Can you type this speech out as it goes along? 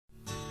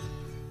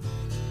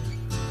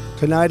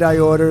Tonight I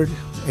ordered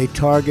a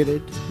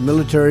targeted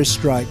military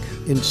strike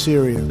in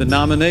Syria. The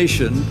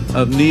nomination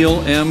of Neil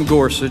M.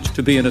 Gorsuch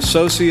to be an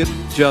Associate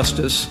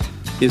Justice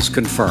is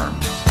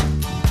confirmed.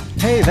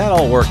 Hey, that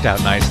all worked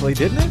out nicely,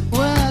 didn't it?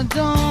 Well, I don't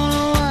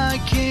know why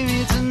I came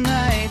here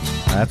tonight.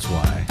 That's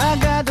why. I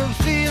got the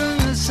feeling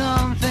that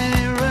something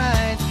ain't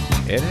right.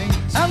 It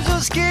ain't. I'm so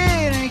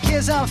scared in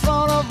case I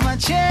fall off my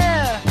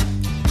chair.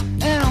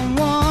 And I'm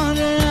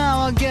wondering how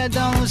I'll get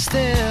down the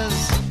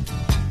stairs.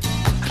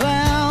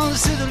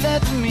 Clowns to the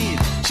left of me,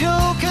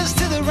 jokers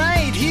to the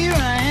right. Here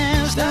I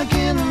am, stuck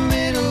in the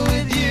middle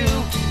with you.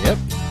 Yep.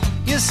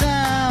 Yes,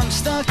 I'm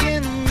stuck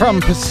in the middle.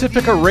 From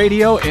Pacifica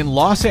Radio in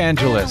Los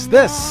Angeles,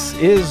 this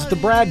is the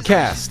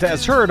BradCast,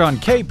 as heard on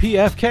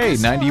KPFK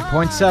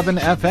 90.7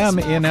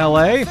 FM in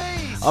LA,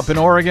 up in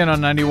Oregon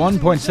on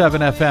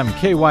 91.7 FM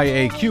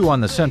KYAQ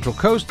on the Central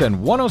Coast, and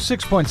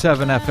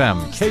 106.7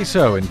 FM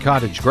KSO in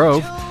Cottage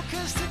Grove.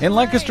 In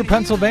Lancaster,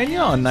 Pennsylvania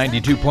on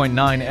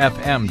 92.9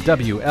 FM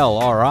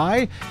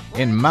WLRI,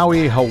 in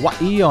Maui,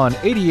 Hawaii on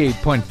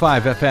 88.5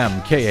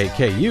 FM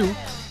KAKU,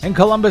 in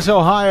Columbus,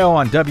 Ohio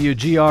on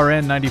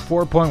WGRN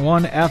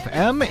 94.1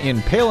 FM, in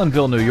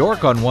Palinville, New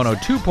York on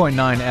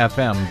 102.9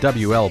 FM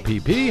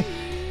WLPP,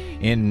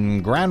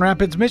 in Grand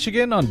Rapids,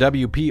 Michigan on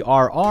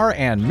WPRR,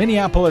 and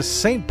Minneapolis,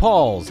 St.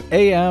 Paul's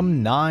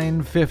AM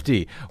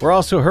 950. We're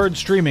also heard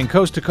streaming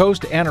coast to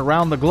coast and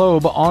around the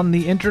globe on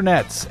the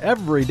internets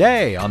every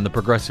day on the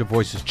Progressive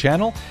Voices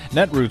channel,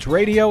 Netroots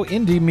Radio,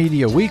 Indie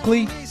Media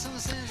Weekly,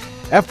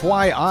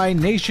 FYI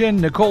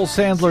Nation,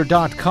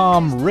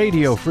 NicoleSandler.com,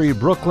 Radio Free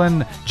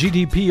Brooklyn,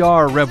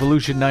 GDPR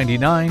Revolution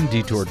 99,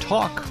 Detour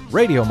Talk,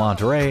 Radio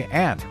Monterey,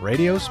 and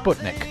Radio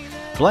Sputnik.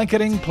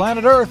 Blanketing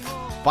Planet Earth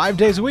 5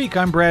 days a week.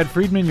 I'm Brad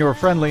Friedman, your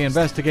friendly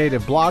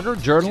investigative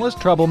blogger, journalist,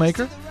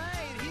 troublemaker,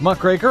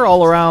 muckraker,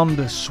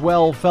 all-around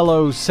swell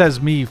fellow, says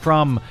me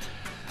from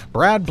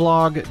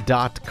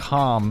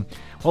bradblog.com.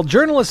 Well,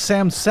 journalist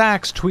Sam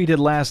Sachs tweeted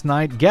last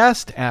night,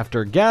 guest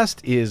after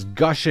guest is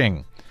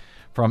gushing.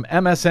 From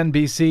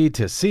MSNBC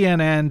to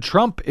CNN,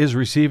 Trump is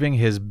receiving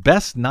his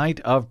best night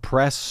of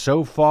press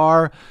so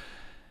far,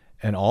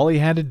 and all he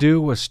had to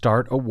do was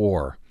start a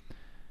war.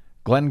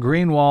 Glenn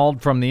Greenwald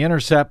from The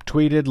Intercept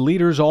tweeted,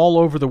 leaders all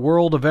over the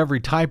world of every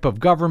type of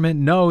government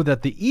know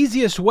that the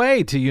easiest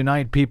way to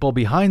unite people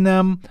behind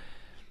them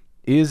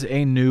is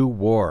a new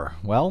war.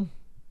 Well,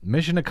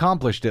 mission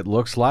accomplished, it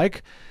looks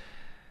like.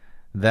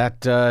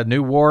 That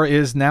new war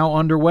is now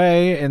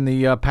underway in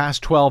the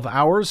past 12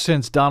 hours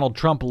since Donald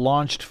Trump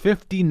launched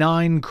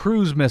 59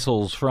 cruise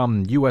missiles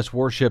from U.S.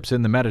 warships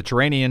in the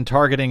Mediterranean,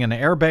 targeting an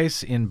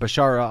airbase in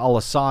Bashar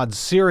al-Assad's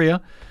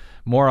Syria.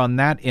 More on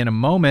that in a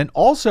moment.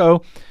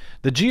 Also,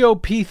 the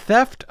GOP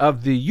theft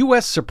of the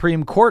U.S.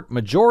 Supreme Court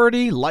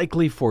majority,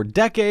 likely for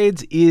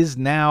decades, is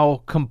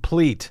now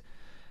complete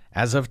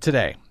as of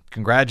today.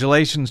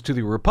 Congratulations to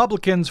the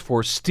Republicans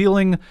for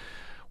stealing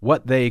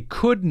what they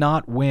could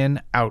not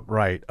win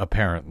outright,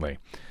 apparently.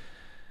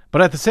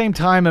 But at the same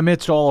time,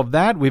 amidst all of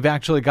that, we've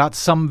actually got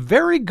some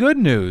very good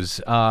news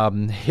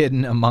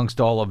hidden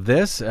amongst all of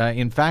this.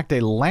 In fact,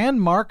 a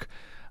landmark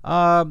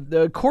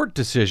court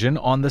decision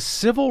on the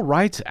Civil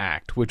Rights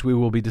Act, which we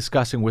will be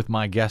discussing with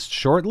my guest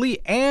shortly.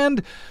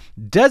 And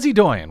Desi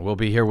Doyen will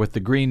be here with the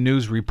Green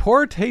News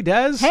Report. Hey,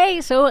 Des.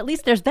 Hey, so at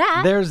least there's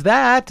that. There's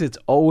that. It's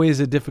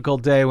always a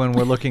difficult day when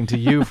we're looking to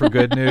you for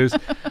good news.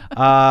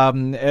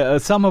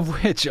 Some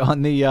of which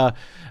on the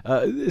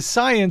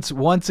science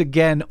once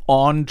again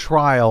on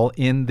trial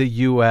in the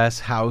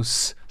U.S.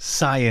 House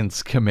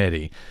Science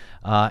Committee.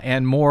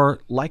 And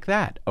more like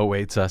that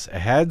awaits us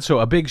ahead. So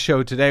a big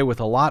show today with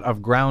a lot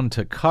of ground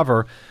to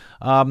cover.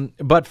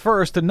 But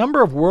first, a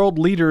number of world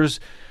leaders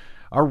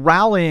are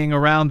rallying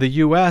around the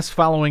U.S.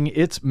 following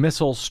its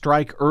missile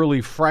strike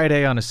early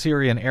Friday on a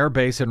Syrian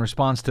airbase in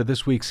response to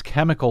this week's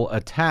chemical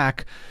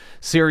attack.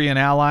 Syrian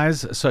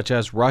allies, such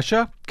as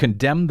Russia,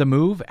 condemned the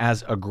move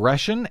as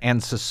aggression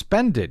and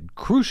suspended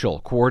crucial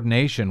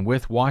coordination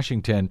with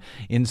Washington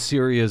in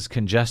Syria's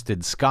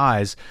congested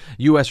skies.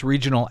 U.S.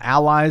 regional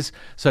allies,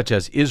 such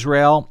as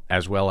Israel,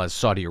 as well as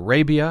Saudi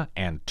Arabia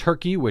and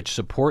Turkey, which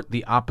support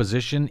the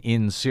opposition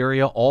in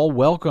Syria, all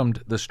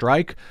welcomed the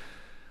strike,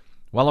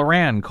 while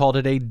Iran called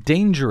it a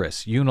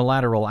dangerous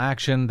unilateral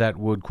action that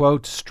would,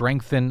 quote,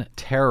 strengthen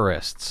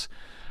terrorists.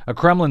 A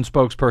Kremlin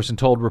spokesperson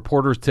told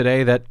reporters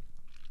today that,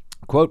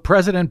 quote,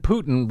 President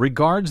Putin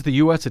regards the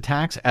U.S.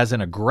 attacks as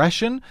an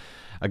aggression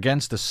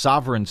against a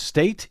sovereign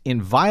state in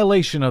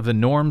violation of the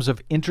norms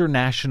of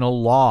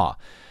international law.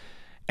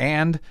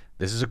 And,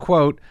 this is a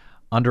quote,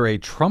 under a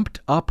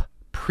trumped-up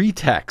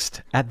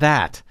pretext at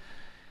that.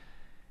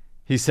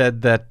 He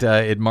said that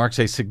it marks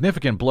a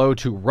significant blow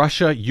to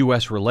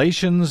Russia-U.S.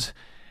 relations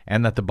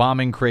and that the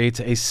bombing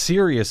creates a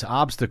serious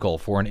obstacle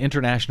for an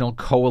international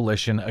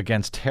coalition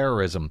against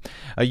terrorism.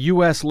 A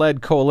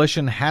U.S.-led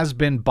coalition has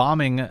been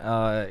bombing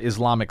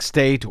Islamic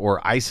State or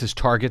ISIS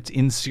targets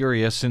in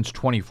Syria since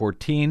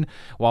 2014,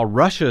 while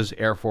Russia's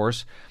Air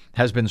Force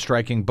has been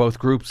striking both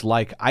groups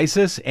like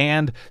ISIS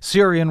and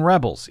Syrian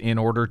rebels in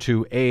order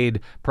to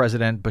aid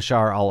President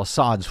Bashar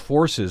al-Assad's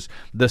forces.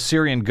 The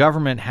Syrian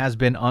government has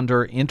been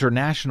under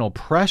international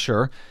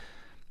pressure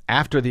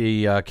after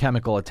the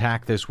chemical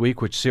attack this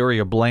week, which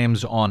Syria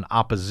blames on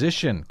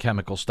opposition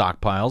chemical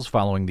stockpiles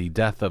following the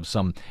death of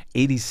some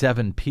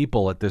 87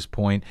 people at this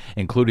point,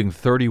 including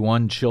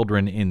 31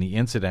 children in the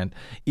incident.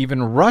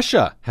 Even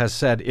Russia has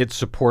said its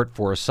support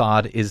for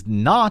Assad is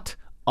not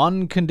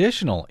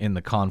unconditional in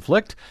the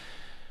conflict,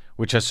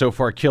 which has so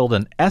far killed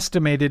an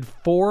estimated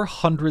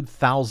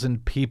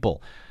 400,000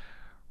 people.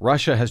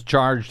 Russia has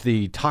charged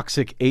the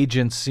toxic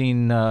agents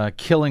seen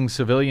killing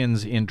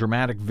civilians in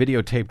dramatic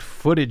videotaped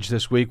footage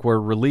this week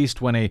were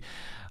released when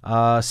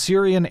a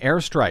Syrian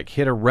airstrike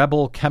hit a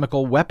rebel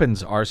chemical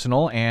weapons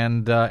arsenal,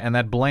 and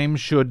that blame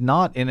should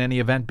not in any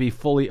event be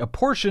fully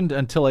apportioned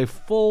until a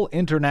full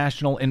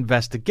international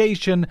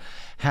investigation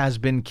has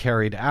been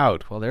carried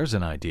out. Well, there's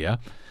an idea.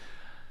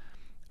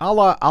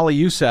 Ali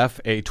Youssef,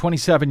 a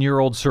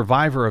 27-year-old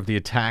survivor of the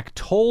attack,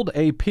 told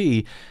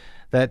AP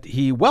that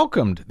he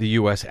welcomed the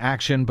U.S.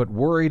 action, but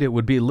worried it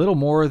would be little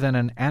more than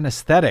an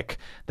anesthetic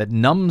that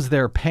numbs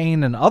their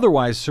pain and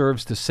otherwise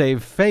serves to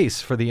save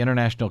face for the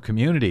international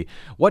community.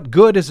 What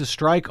good is a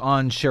strike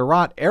on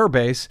Sherat Air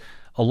Base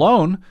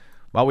alone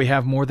while we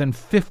have more than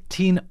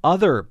 15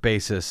 other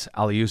bases?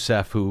 Ali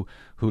Youssef, who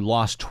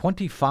lost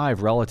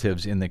 25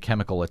 relatives in the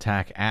chemical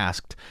attack,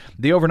 asked.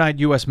 The overnight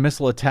U.S.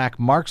 missile attack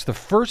marks the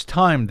first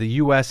time the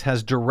U.S.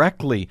 has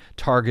directly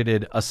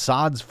targeted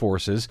Assad's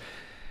forces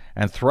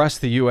and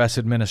thrust the U.S.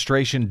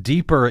 administration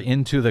deeper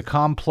into the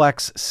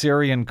complex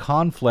Syrian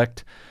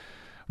conflict.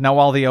 Now,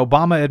 while the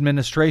Obama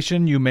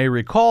administration, you may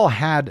recall,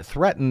 had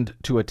threatened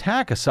to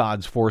attack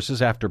Assad's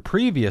forces after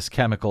previous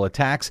chemical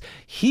attacks,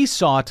 he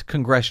sought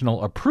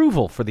congressional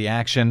approval for the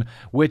action,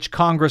 which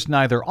Congress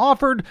neither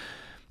offered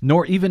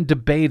nor even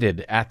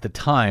debated at the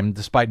time,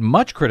 despite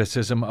much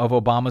criticism of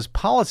Obama's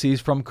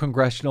policies from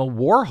congressional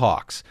war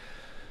hawks.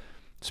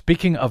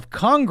 Speaking of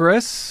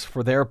Congress,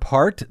 for their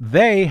part,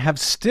 they have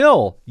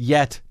still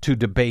yet to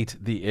debate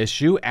the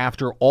issue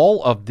after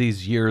all of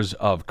these years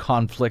of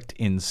conflict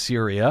in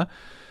Syria.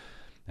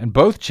 And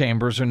both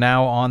chambers are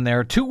now on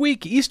their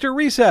 2-week Easter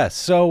recess,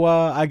 so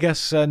I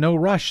guess no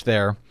rush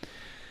there.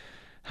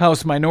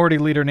 House Minority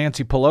Leader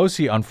Nancy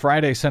Pelosi on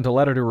Friday sent a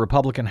letter to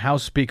Republican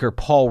House Speaker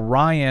Paul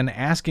Ryan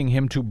asking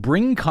him to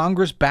bring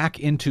Congress back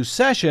into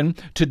session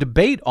to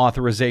debate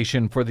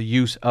authorization for the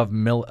use of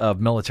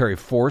military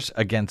force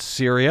against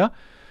Syria.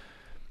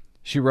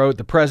 She wrote,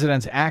 "The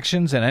president's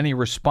actions and any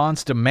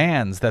response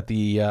demands that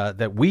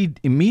we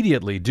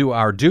immediately do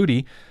our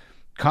duty.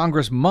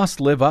 Congress must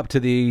live up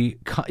to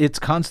its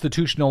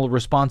constitutional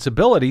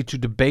responsibility to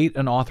debate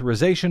an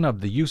authorization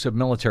of the use of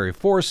military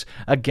force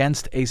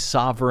against a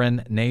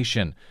sovereign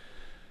nation."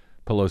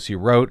 Pelosi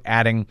wrote,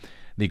 adding,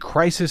 "The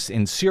crisis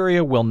in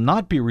Syria will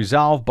not be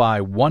resolved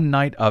by one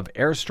night of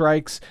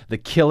airstrikes. The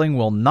killing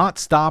will not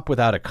stop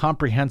without a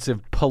comprehensive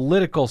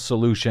political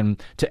solution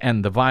to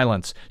end the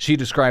violence." She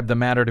described the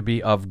matter to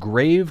be of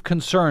grave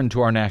concern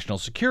to our national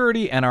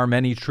security and our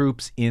many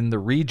troops in the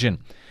region.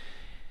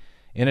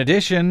 In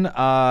addition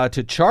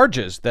to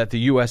charges that the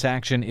U.S.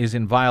 action is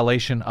in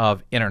violation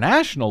of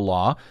international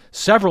law,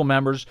 several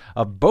members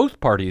of both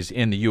parties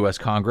in the U.S.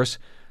 Congress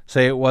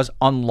say it was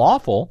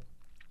unlawful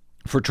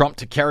for Trump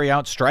to carry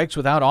out strikes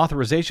without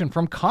authorization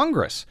from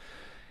Congress.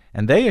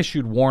 And they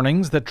issued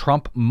warnings that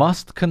Trump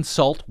must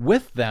consult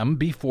with them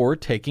before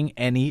taking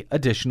any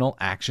additional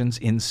actions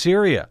in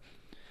Syria.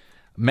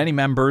 Many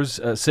members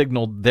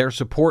signaled their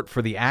support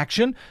for the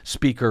action.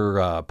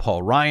 Speaker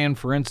Paul Ryan,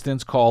 for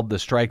instance, called the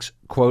strikes,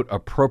 quote,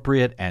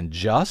 appropriate and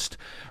just.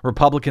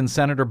 Republican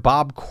Senator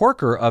Bob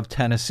Corker of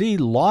Tennessee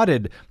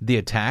lauded the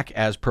attack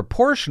as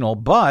proportional,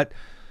 but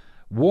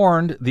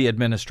warned the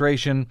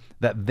administration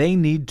that they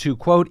need to,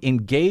 quote,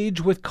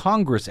 engage with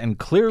Congress and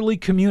clearly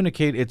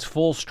communicate its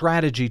full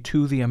strategy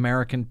to the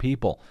American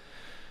people.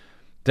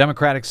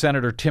 Democratic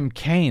Senator Tim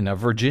Kaine of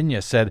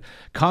Virginia said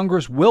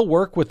Congress will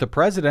work with the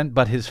president,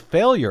 but his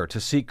failure to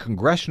seek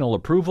congressional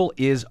approval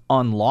is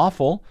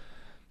unlawful.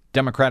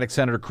 Democratic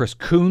Senator Chris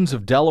Coons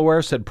of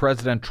Delaware said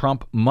President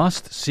Trump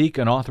must seek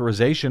an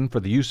authorization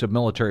for the use of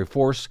military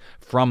force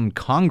from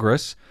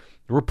Congress.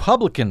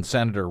 Republican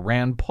Senator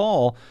Rand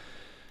Paul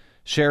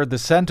shared the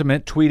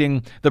sentiment,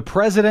 tweeting, "The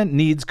president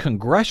needs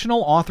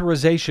congressional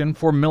authorization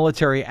for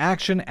military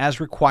action as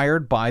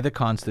required by the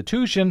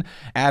Constitution,"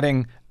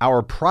 adding,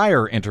 "Our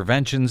prior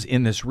interventions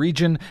in this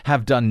region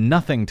have done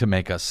nothing to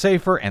make us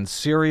safer, and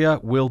Syria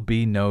will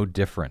be no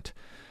different."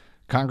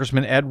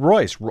 Congressman Ed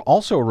Royce,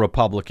 also a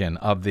Republican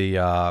of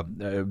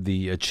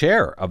the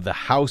chair of the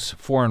House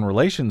Foreign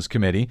Relations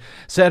Committee,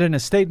 said in a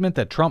statement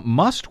that Trump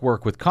must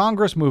work with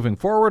Congress moving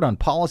forward on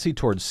policy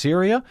towards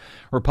Syria.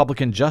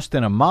 Republican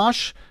Justin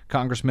Amash,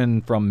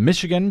 congressman from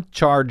Michigan,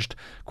 charged,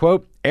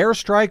 quote,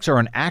 "Airstrikes are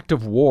an act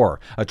of war.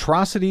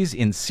 Atrocities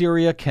in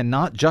Syria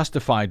cannot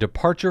justify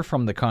departure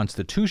from the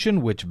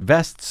Constitution, which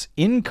vests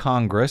in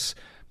Congress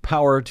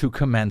power to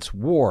commence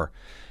war."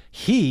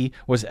 He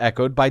was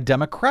echoed by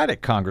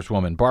Democratic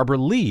Congresswoman Barbara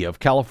Lee of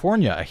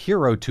California, a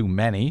hero to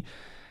many,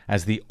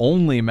 as the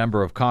only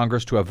member of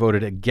Congress to have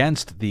voted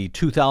against the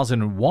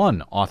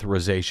 2001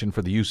 authorization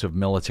for the use of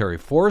military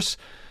force.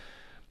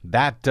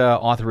 That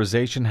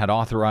authorization had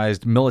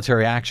authorized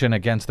military action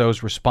against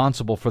those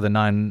responsible for the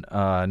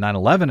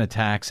 9/11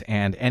 attacks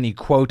and any,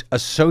 quote,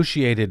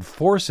 associated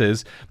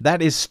forces.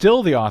 That is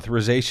still the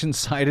authorization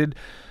cited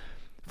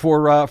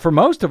for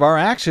most of our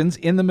actions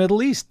in the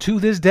Middle East to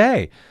this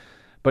day.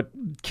 But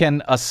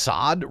can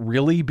Assad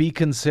really be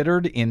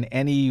considered in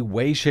any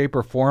way, shape,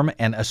 or form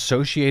an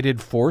associated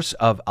force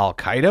of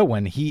al-Qaeda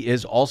when he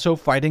is also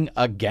fighting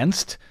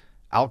against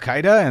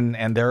al-Qaeda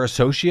and their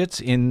associates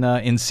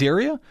in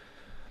Syria?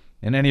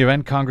 In any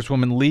event,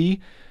 Congresswoman Lee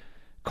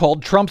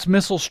called Trump's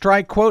missile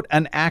strike, quote,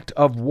 an act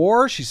of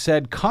war. She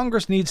said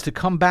Congress needs to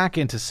come back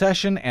into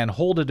session and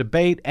hold a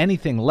debate.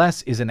 Anything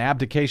less is an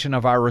abdication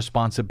of our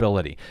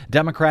responsibility.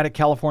 Democratic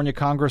California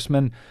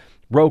Congressman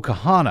Ro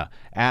Khanna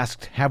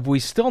asked, have we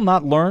still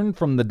not learned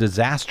from the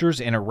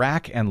disasters in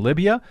Iraq and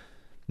Libya?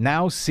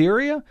 Now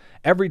Syria?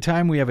 Every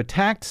time we have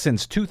attacked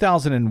since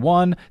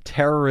 2001,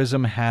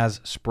 terrorism has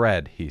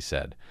spread, he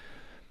said.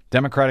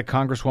 Democratic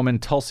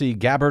Congresswoman Tulsi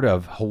Gabbard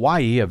of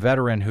Hawaii, a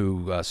veteran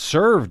who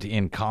served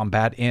in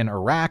combat in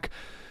Iraq,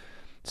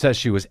 says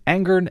she was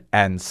angered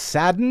and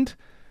saddened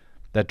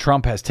that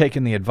Trump has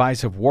taken the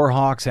advice of war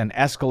hawks and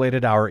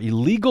escalated our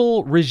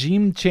illegal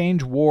regime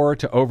change war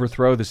to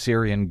overthrow the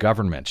Syrian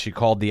government. She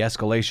called the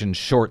escalation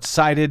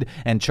short-sighted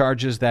and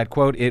charges that,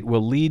 quote, it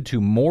will lead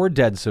to more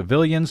dead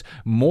civilians,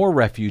 more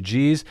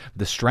refugees,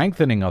 the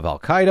strengthening of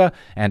al-Qaeda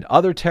and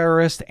other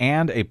terrorists,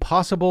 and a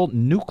possible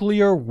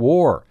nuclear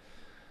war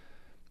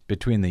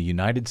between the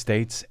United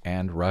States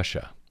and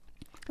Russia.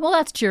 Well,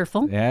 that's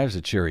cheerful. Yeah, there's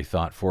a cheery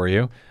thought for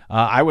you.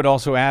 I would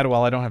also add,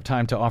 while I don't have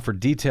time to offer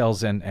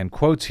details and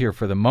quotes here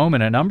for the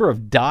moment, a number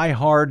of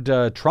diehard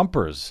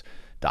Trumpers,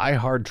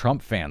 diehard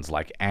Trump fans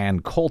like Ann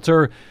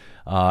Coulter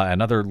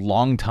and other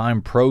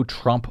longtime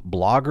pro-Trump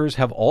bloggers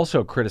have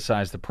also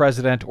criticized the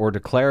president or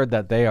declared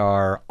that they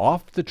are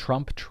off the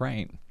Trump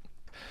train.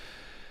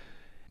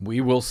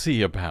 We will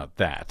see about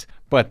that.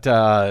 But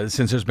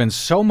since there's been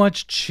so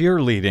much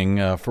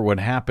cheerleading for what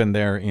happened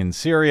there in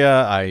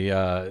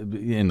Syria,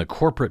 in the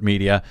corporate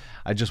media,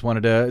 I just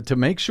wanted to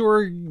make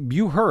sure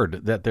you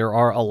heard that there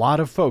are a lot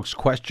of folks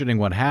questioning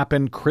what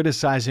happened,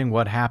 criticizing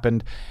what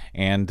happened,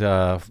 and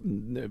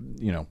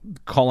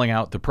calling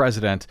out the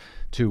president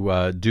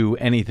to do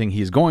anything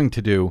he's going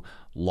to do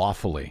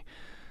lawfully.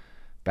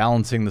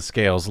 Balancing the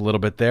scales a little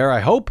bit there,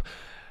 I hope.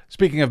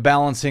 Speaking of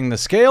balancing the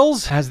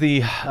scales, as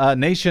the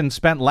nation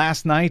spent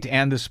last night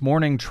and this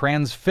morning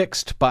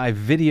transfixed by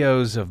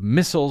videos of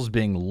missiles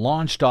being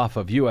launched off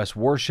of U.S.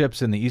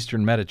 warships in the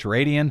eastern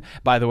Mediterranean,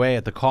 by the way,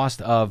 at the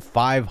cost of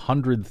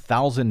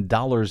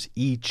 $500,000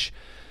 each,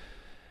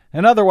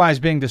 and otherwise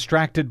being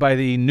distracted by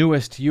the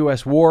newest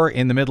U.S. war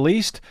in the Middle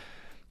East,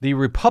 the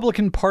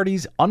Republican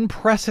Party's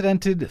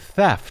unprecedented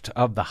theft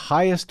of the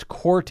highest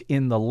court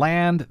in the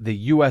land, the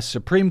U.S.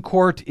 Supreme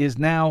Court, is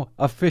now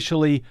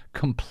officially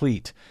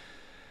complete.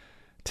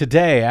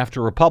 Today,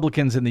 after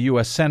Republicans in the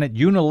U.S. Senate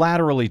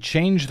unilaterally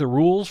changed the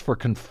rules for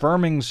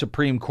confirming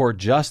Supreme Court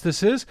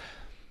justices,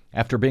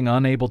 after being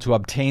unable to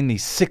obtain the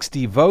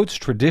 60 votes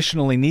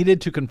traditionally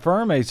needed to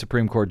confirm a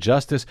Supreme Court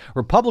justice,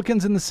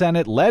 Republicans in the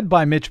Senate, led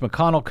by Mitch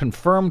McConnell,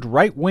 confirmed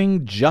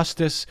right-wing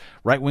judge,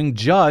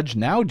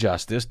 now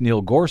Justice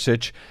Neil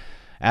Gorsuch,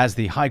 as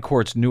the High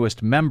Court's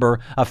newest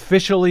member,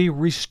 officially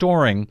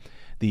restoring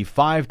the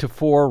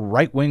 5-4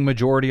 right-wing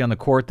majority on the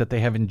court that they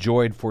have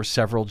enjoyed for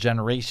several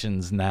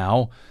generations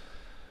now.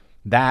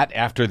 That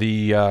after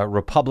the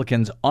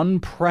Republicans'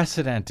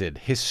 unprecedented,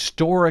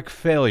 historic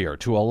failure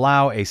to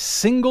allow a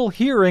single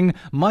hearing,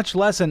 much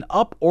less an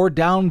up or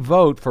down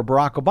vote for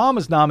Barack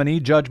Obama's nominee,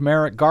 Judge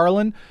Merrick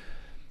Garland,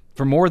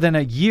 for more than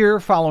a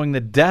year following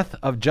the death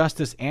of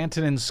Justice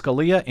Antonin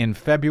Scalia in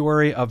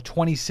February of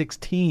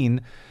 2016.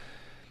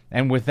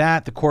 And with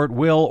that, the court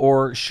will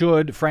or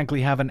should,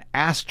 frankly, have an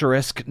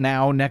asterisk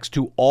now next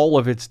to all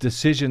of its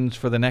decisions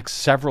for the next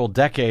several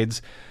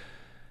decades,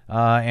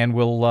 and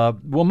will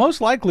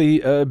most likely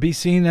be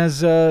seen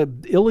as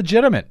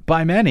illegitimate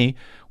by many,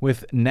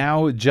 with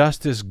now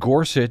Justice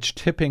Gorsuch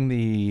tipping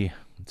the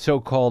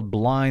so-called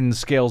blind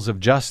scales of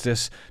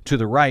justice to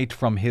the right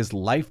from his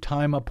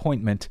lifetime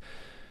appointment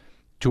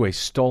to a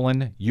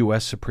stolen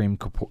U.S. Supreme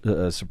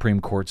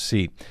Court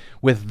seat.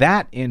 With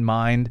that in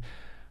mind,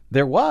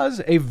 there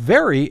was a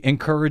very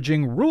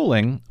encouraging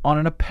ruling on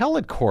an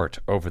appellate court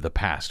over the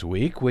past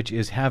week, which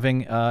is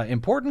having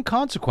important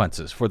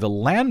consequences for the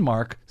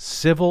landmark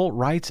Civil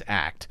Rights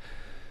Act.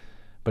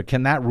 But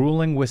can that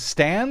ruling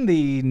withstand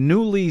the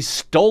newly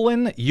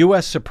stolen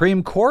U.S.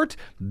 Supreme Court?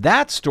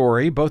 That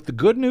story, both the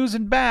good news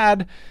and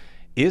bad,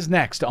 is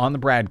next on the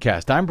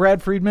BradCast. I'm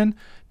Brad Friedman.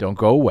 Don't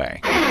go away.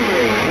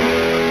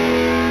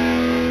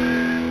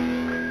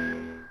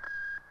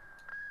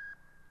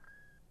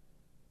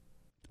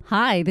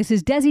 Hi, this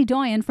is Desi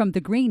Doyen from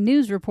the Green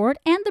News Report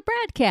and the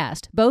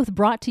BradCast, both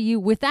brought to you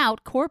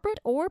without corporate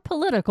or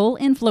political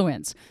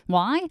influence.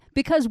 Why?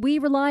 Because we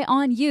rely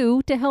on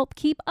you to help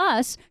keep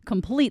us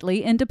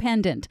completely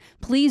independent.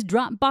 Please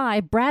drop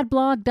by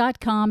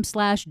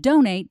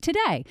bradblog.com/donate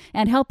today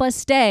and help us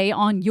stay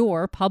on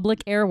your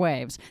public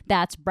airwaves.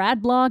 That's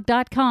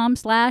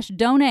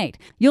bradblog.com/donate.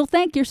 You'll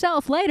thank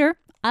yourself later.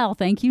 I'll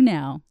thank you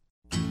now.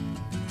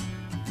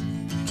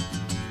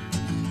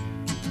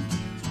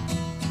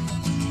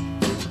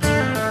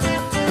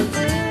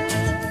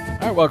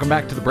 All right, welcome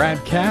back to the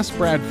BradCast.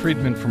 Brad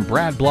Friedman from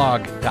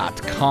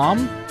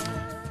BradBlog.com.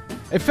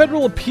 A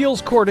federal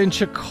appeals court in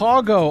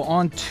Chicago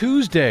on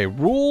Tuesday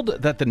ruled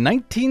that the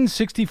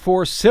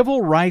 1964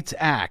 Civil Rights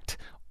Act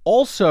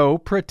also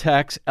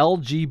protects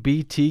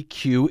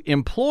LGBTQ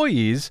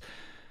employees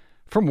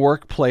from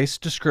workplace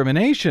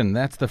discrimination.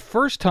 That's the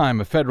first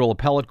time a federal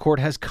appellate court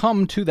has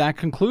come to that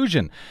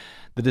conclusion.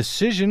 The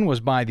decision was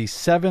by the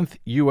 7th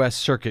U.S.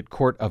 Circuit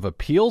Court of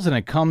Appeals, and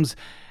it comes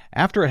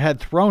after it had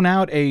thrown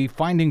out a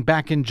finding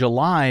back in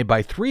July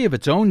by 3 of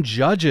its own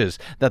judges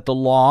that the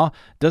law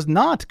does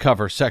not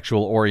cover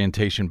sexual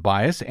orientation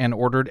bias and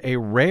ordered a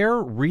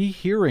rare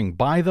rehearing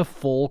by the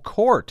full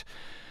court.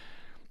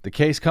 The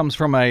case comes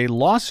from a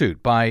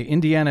lawsuit by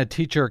Indiana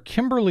teacher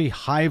Kimberly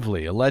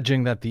Hively,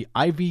 alleging that the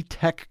Ivy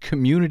Tech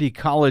Community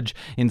College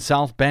in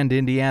South Bend,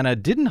 Indiana,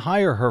 didn't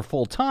hire her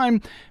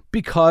full-time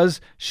because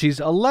she's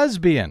a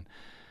lesbian.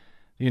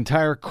 The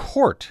entire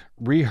court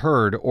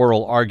reheard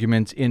oral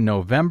arguments in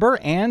November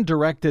and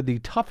directed the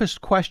toughest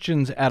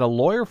questions at a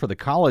lawyer for the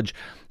college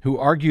who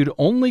argued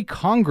only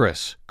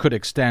Congress could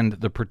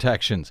extend the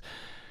protections.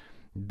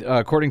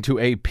 According to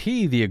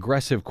AP, the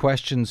aggressive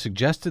questions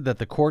suggested that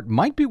the court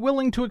might be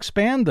willing to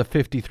expand the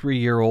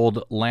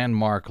 53-year-old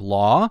landmark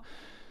law,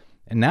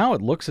 and now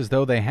it looks as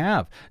though they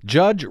have.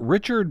 Judge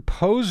Richard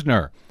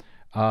Posner,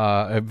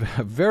 a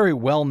very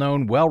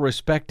well-known,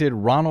 well-respected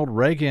Ronald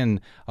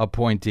Reagan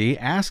appointee,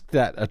 asked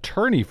that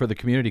attorney for the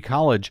community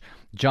college,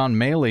 John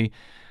Maley.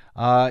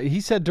 He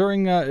said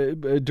during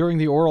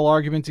the oral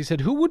arguments, he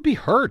said, who would be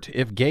hurt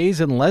if gays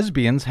and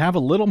lesbians have a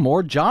little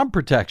more job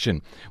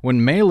protection?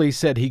 When Maley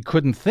said he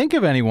couldn't think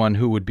of anyone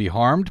who would be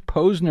harmed,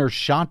 Posner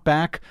shot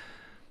back,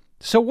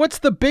 so what's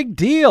the big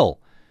deal?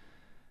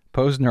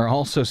 Posner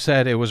also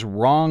said it was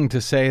wrong to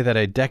say that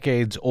a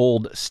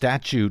decades-old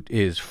statute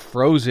is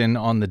frozen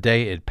on the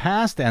day it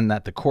passed and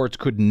that the courts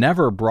could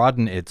never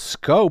broaden its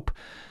scope.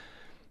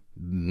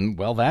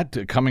 Well,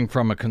 that, coming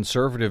from a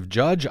conservative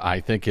judge, I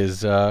think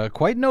is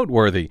quite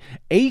noteworthy.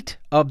 8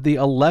 of the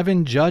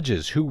 11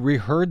 judges who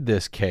reheard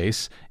this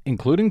case,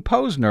 including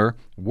Posner,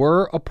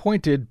 were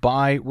appointed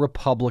by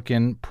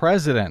Republican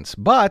presidents.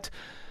 But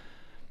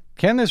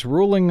can this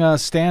ruling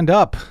stand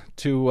up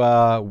to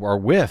or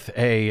with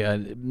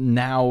a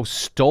now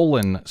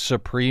stolen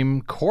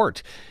Supreme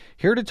Court?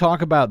 Here to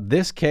talk about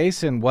this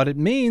case and what it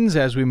means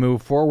as we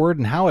move forward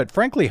and how it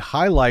frankly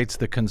highlights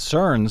the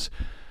concerns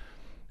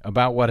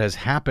about what has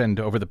happened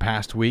over the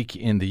past week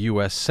in the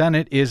U.S.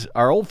 Senate is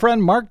our old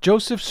friend Mark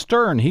Joseph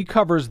Stern. He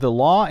covers the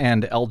law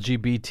and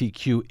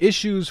LGBTQ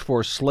issues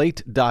for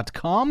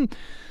Slate.com.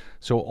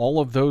 So all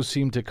of those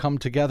seem to come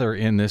together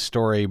in this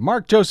story.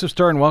 Mark Joseph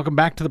Stern, welcome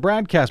back to the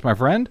BradCast, my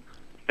friend.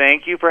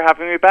 Thank you for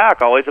having me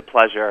back. Always a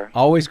pleasure.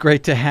 Always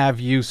great to have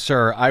you,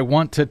 sir. I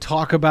want to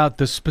talk about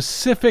the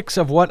specifics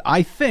of what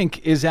I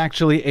think is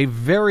actually a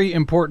very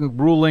important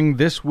ruling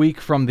this week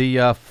from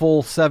the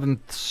full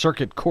 7th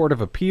Circuit Court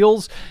of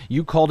Appeals.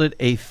 You called it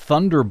a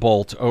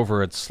thunderbolt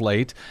over at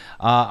Slate.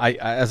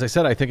 As I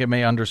said, I think it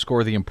may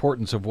underscore the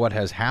importance of what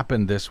has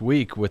happened this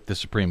week with the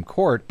Supreme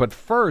Court. But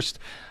first,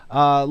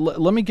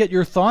 let me get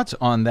your thoughts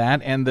on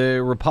that and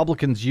the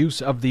Republicans'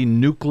 use of the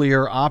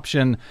nuclear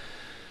option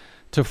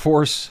to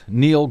force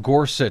Neil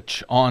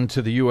Gorsuch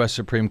onto the U.S.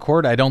 Supreme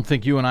Court. I don't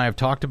think you and I have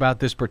talked about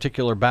this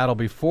particular battle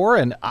before,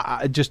 and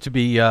just to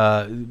be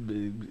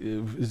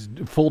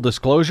full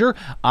disclosure,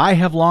 I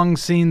have long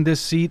seen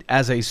this seat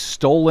as a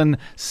stolen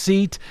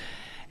seat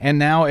and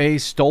now a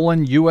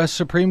stolen U.S.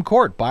 Supreme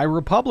Court by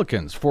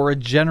Republicans for a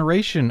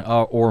generation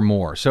or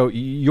more. So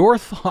your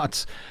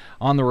thoughts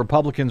on the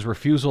Republicans'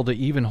 refusal to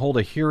even hold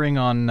a hearing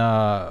on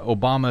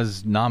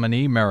Obama's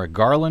nominee, Merrick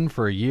Garland,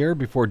 for a year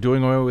before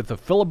doing away with the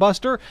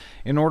filibuster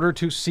in order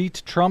to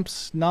seat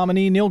Trump's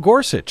nominee, Neil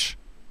Gorsuch?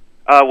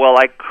 Well,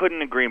 I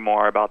couldn't agree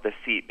more about the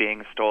seat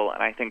being stolen.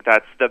 I think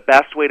that's the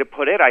best way to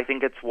put it. I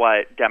think it's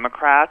what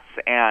Democrats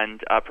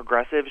and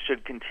progressives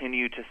should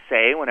continue to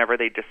say whenever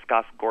they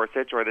discuss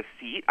Gorsuch or the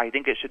seat. I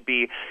think it should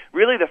be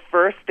really the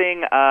first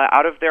thing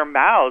out of their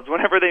mouths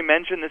whenever they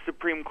mention the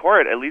Supreme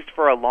Court, at least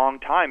for a long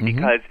time,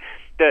 because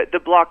the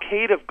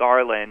blockade of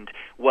Garland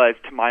was,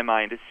 to my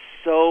mind,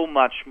 so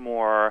much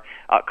more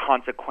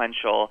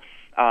consequential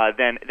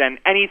than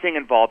anything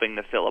involving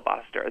the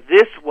filibuster.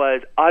 This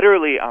was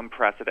utterly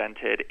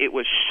unprecedented. It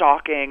was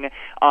shocking,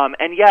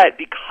 and yet,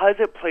 because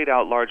it played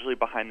out largely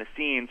behind the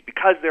scenes,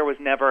 because there was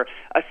never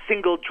a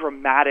single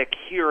dramatic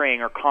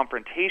hearing or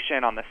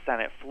confrontation on the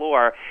Senate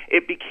floor,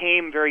 it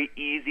became very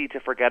easy to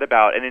forget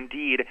about. And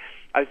indeed,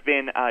 I've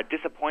been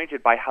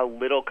disappointed by how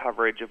little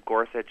coverage of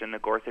Gorsuch and the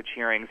Gorsuch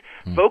hearings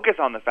focus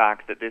on the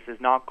fact that this is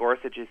not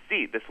Gorsuch's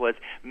seat. This was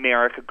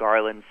Merrick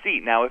Garland's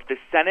seat. Now, if the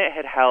Senate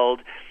had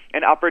held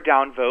an up or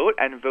down vote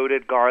and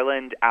voted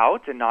Garland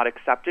out and not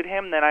accepted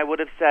him, then I would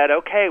have said,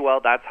 okay,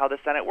 well, that's how the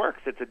Senate works.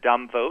 It's a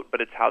dumb vote,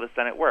 but it's how the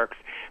Senate works.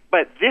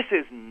 But this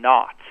is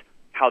not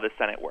how the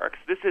Senate works.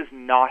 This is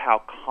not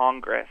how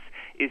Congress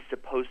is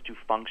supposed to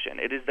function.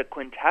 It is the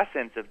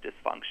quintessence of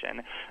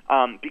dysfunction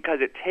because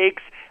it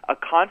takes a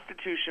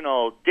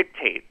constitutional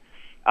dictate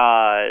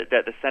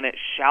that the Senate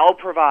shall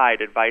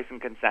provide advice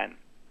and consent,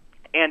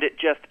 and it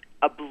just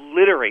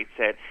obliterates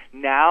it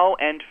now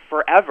and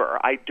forever.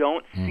 I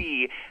don't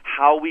see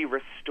how we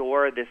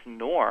restore this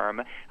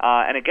norm,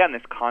 and again,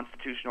 this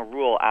constitutional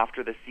rule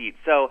after the seat.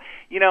 So,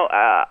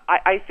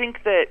 I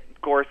think that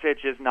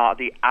Gorsuch is not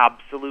the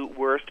absolute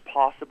worst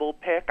possible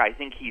pick. I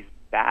think he's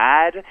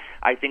bad.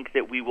 I think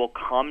that we will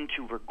come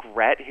to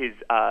regret his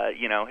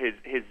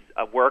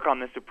work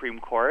on the Supreme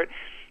Court.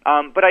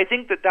 But I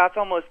think that that's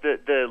almost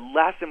the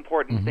less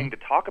important thing to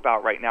talk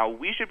about right now.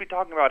 We should be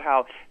talking about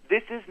how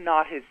this is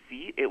not his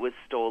seat. It was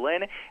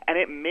stolen, and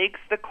it makes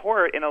the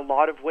court in a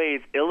lot of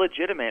ways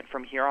illegitimate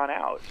from here on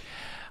out.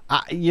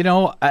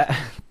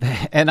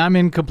 And I'm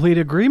in complete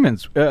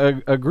agreement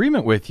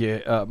with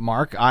you,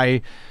 Mark.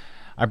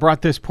 I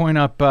brought this point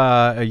up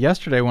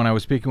yesterday when I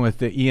was speaking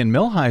with Ian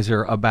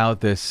Millhiser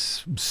about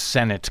this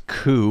Senate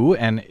coup,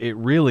 and it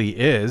really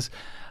is.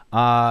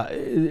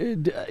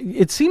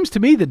 It seems to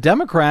me that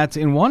Democrats,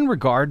 in one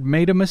regard,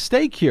 made a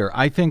mistake here.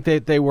 I think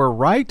that they were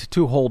right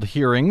to hold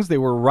hearings. They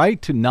were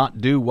right to not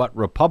do what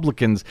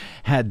Republicans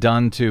had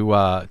done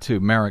to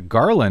Merrick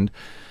Garland.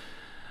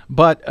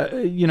 But,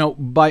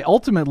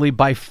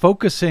 by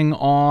focusing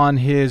on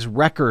his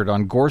record,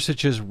 on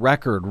Gorsuch's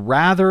record,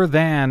 rather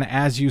than,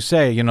 as you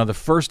say, the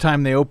first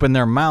time they open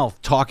their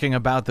mouth talking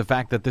about the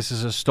fact that this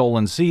is a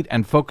stolen seat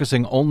and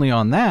focusing only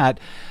on that,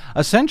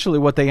 essentially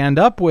what they end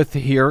up with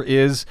here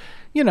is,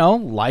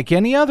 like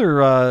any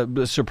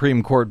other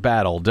Supreme Court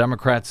battle,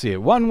 Democrats see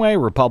it one way,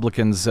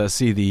 Republicans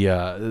see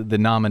the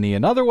nominee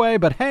another way,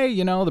 but hey,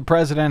 the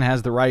president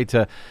has the right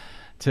to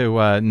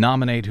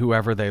nominate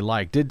whoever they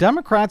like. Did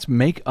Democrats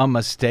make a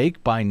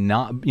mistake by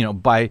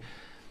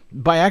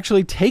by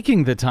actually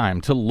taking the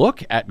time to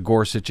look at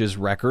Gorsuch's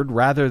record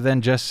rather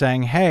than just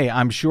saying, hey,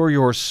 I'm sure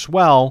you're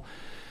swell,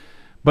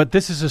 but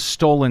this is a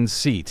stolen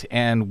seat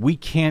and we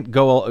can't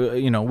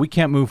we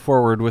can't move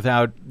forward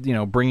without,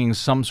 bringing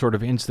some sort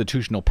of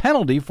institutional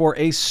penalty for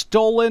a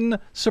stolen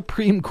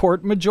Supreme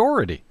Court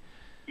majority?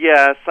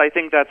 Yes, I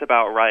think that's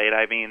about right.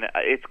 I mean,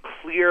 it's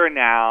clear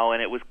now,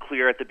 and it was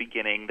clear at the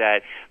beginning,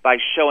 that by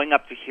showing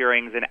up to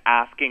hearings and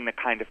asking the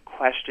kind of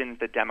questions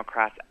that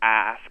Democrats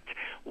asked,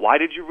 why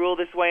did you rule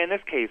this way in this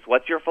case?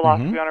 What's your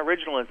philosophy on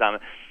originalism?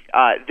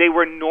 They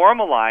were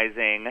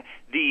normalizing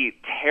the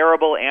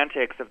terrible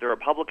antics of the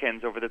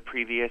Republicans over the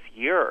previous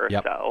year or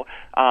so.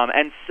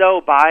 And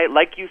so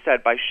like you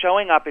said, by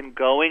showing up and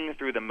going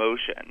through the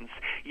motions,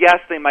 yes,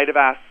 they might have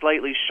asked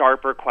slightly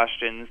sharper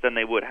questions than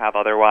they would have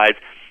otherwise,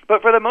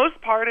 but for the most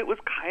part, it was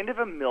kind of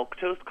a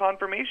milquetoast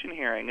confirmation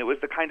hearing. It was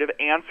the kind of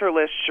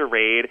answerless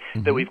charade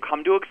that we've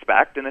come to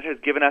expect, and that has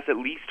given us at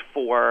least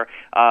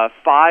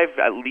five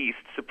at least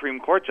Supreme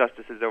Court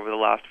justices over the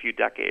last few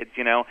decades.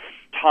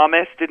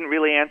 Thomas didn't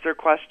really answer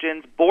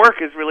questions.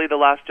 Bork is really the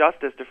last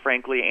justice to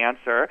frankly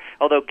answer,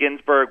 although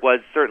Ginsburg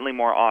was certainly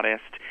more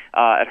honest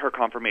at her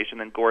confirmation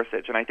than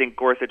Gorsuch, and I think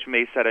Gorsuch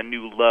may set a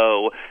new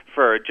low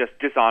for just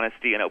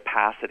dishonesty and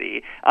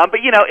opacity.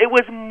 But it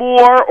was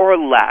more or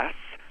less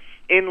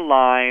in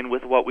line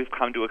with what we've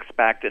come to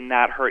expect, and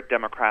that hurt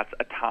Democrats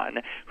a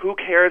ton. Who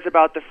cares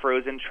about the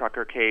frozen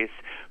trucker case?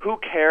 Who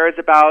cares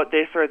about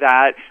this or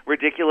that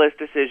ridiculous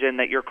decision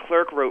that your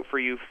clerk wrote for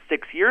you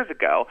 6 years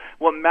ago?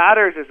 What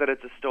matters is that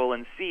it's a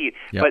stolen seat,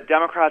 but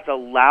Democrats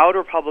allowed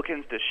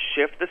Republicans to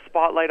shift the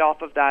spotlight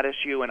off of that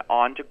issue and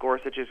onto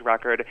Gorsuch's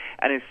record,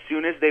 and as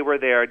soon as they were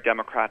there,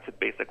 Democrats had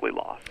basically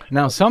lost.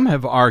 Now, some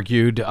have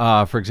argued,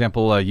 for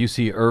example,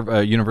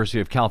 University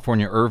of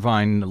California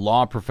Irvine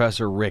law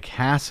professor Rick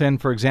Hassin,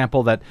 for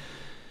example, that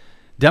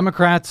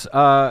Democrats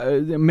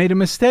made a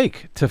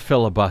mistake to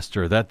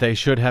filibuster, that they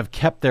should have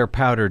kept their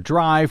powder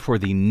dry for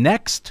the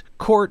next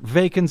court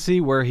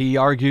vacancy, where he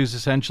argues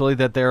essentially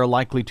that they're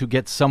likely to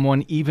get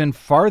someone even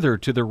farther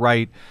to the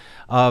right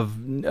of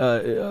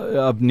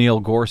Neil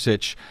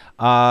Gorsuch.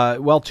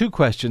 Well, two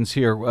questions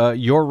here.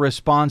 Your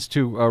response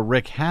to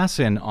Rick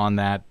Hassin on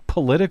that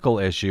political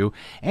issue,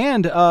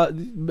 and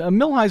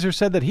Millhiser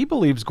said that he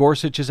believes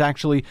Gorsuch is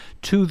actually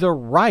to the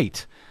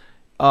right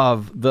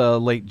of the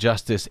late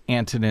Justice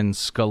Antonin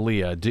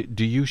Scalia.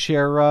 Do you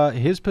share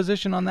his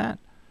position on that?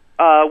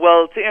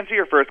 Well, to answer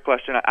your first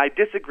question, I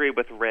disagree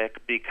with Rick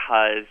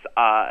because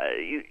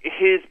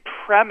his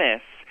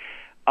premise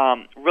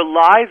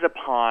relies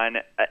upon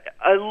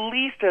at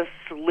least a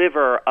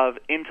sliver of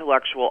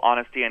intellectual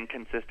honesty and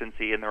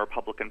consistency in the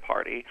Republican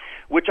Party,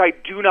 which I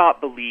do not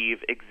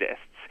believe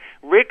exists.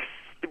 Rick's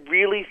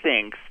really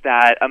thinks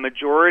that a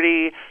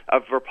majority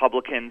of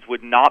Republicans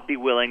would not be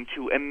willing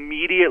to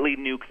immediately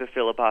nuke the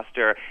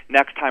filibuster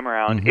next time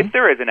around, if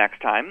there is a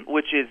next time,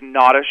 which is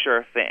not a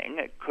sure thing.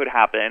 It could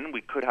happen.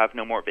 We could have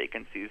no more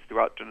vacancies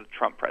throughout the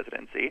Trump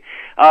presidency.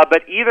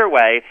 But either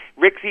way,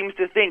 Rick seems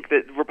to think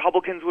that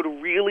Republicans would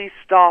really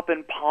stop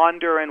and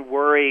ponder and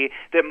worry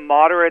that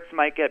moderates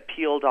might get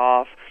peeled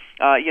off,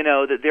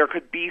 that there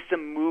could be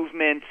some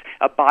movement,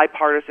 a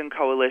bipartisan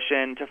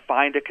coalition to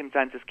find a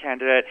consensus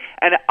candidate.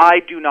 And I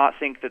do not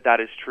think that that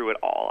is true at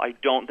all. I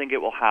don't think it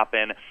will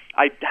happen.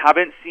 I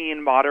haven't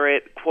seen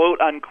moderate,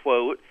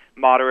 quote-unquote,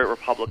 moderate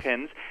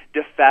Republicans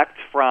defect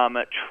from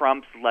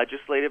Trump's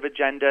legislative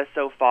agenda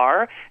so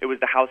far. It was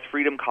the House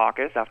Freedom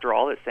Caucus, after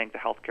all, that sank the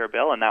health care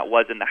bill, and that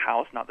was in the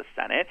House, not the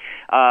Senate.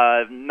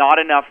 Not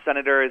enough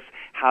senators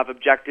have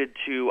objected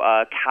to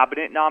a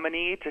cabinet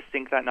nominee to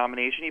sink that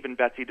nomination. Even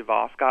Betsy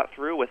DeVos got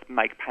through with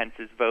Mike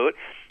Pence's vote.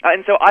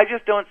 And so I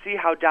just don't see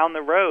how down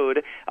the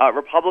road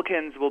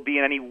Republicans will be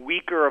in any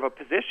weaker of a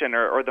position,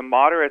 or the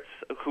moderates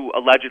who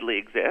allegedly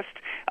exist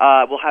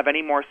will have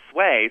any more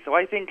sway. So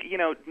I think,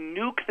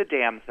 nuke the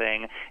damn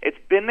thing. It's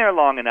been there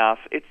long enough.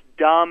 It's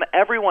dumb.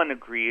 Everyone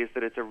agrees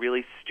that it's a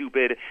really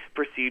stupid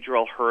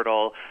procedural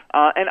hurdle.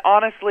 And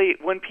honestly,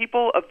 when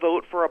people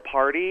vote for a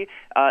party,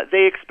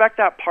 they expect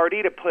that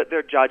party to put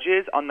their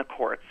judges on the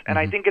courts. And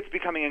I think it's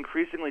becoming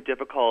increasingly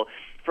difficult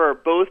for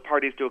both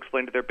parties to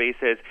explain to their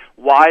bases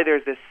why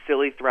there's this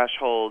silly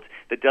threshold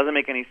that doesn't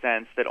make any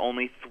sense, that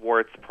only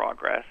thwarts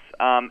progress.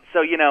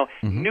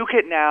 Nuke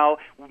it now.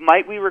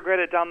 Might we regret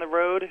it down the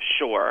road?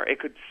 Sure. It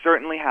could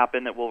certainly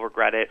happen that we'll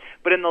regret it.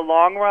 But in the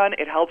long run,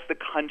 it helps the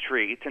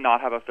country to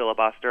not have a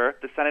filibuster.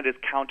 The Senate is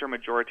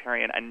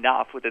counter-majoritarian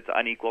enough with its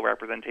unequal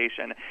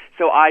representation.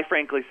 So I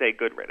frankly say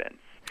good riddance.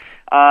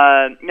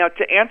 Now,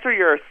 to answer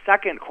your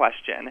second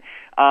question,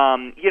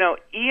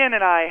 Ian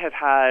and I have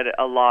had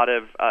a lot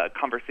of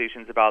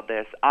conversations about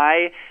this.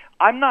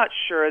 I'm not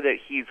sure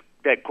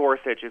that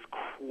Gorsuch is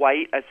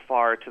quite as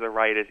far to the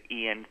right as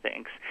Ian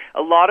thinks.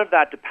 A lot of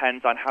that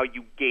depends on how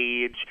you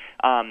gauge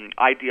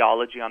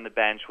ideology on the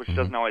bench, which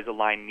doesn't always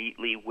align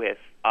neatly with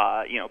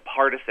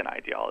partisan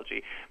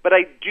ideology. But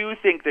I do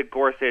think that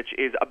Gorsuch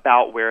is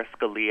about where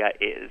Scalia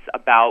is,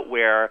 about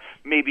where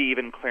maybe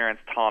even Clarence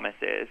Thomas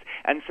is.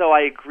 And so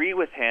I agree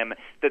with him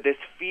that this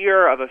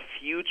fear of a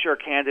future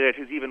candidate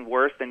who's even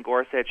worse than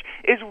Gorsuch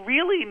is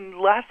really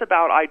less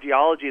about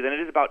ideology than it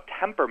is about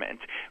temperament.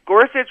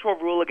 Gorsuch will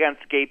rule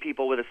against gay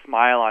people with a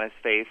smile on his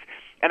face,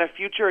 and a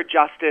future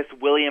Justice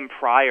William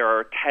Pryor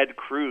or Ted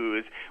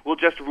Cruz will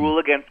just rule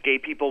against gay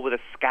people with a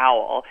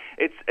scowl.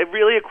 It's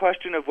really a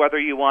question of whether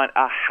you want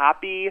a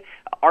happy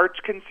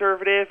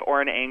arch-conservative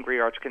or an angry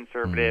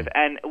arch-conservative.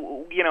 And,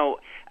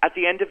 at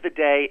the end of the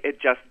day,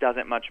 it just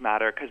doesn't much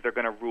matter because they're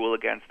going to rule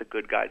against the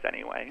good guys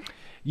anyway.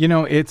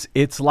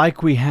 It's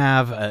like we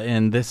have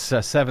in this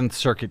Seventh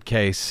Circuit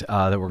case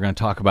that we're going to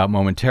talk about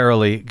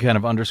momentarily kind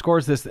of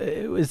underscores this.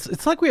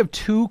 It's like we have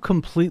two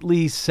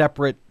completely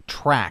separate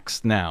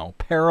tracks now,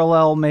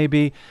 parallel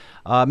maybe.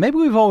 Maybe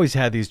we've always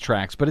had these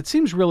tracks, but it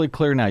seems really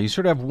clear now. You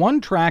sort of have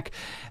one track,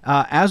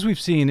 as we've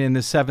seen in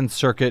the Seventh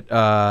Circuit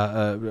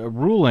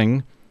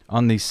ruling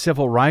on the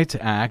Civil Rights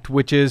Act,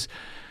 which is,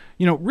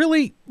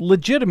 really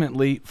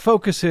legitimately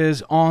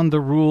focuses on the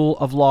rule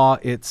of law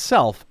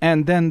itself.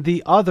 And then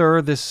the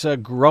other, this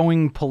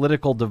growing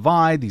political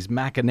divide, these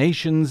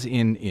machinations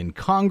in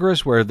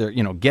Congress where they're,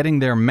 getting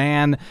their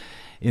man,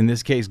 in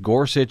this case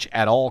Gorsuch,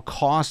 at all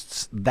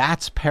costs,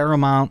 that's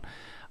paramount.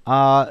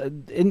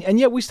 And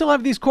yet we still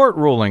have these court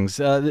rulings,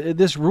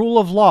 this rule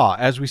of law,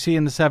 as we see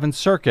in the Seventh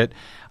Circuit,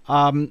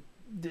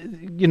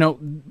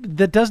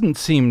 that doesn't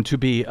seem to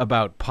be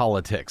about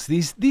politics.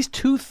 These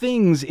two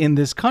things in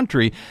this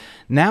country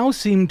now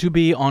seem to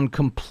be on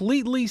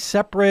completely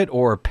separate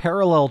or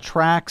parallel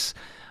tracks,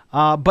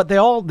 but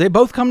they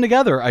both come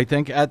together, I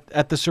think,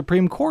 at the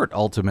Supreme Court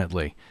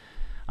ultimately.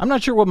 I'm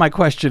not sure what my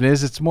question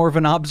is. It's more of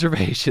an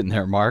observation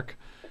there, Mark.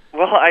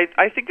 Well,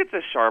 I think it's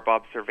a sharp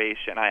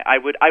observation. I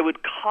would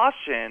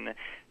caution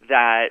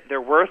that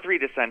there were three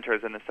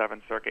dissenters in the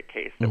Seventh Circuit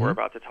case that we're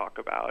about to talk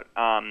about.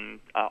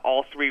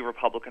 All three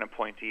Republican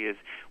appointees,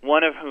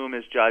 one of whom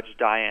is Judge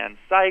Dianne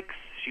Sykes.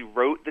 She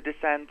wrote the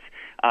dissent,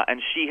 and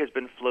she has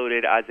been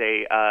floated as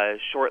a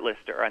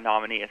shortlister, a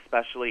nominee,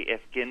 especially if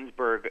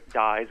Ginsburg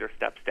dies or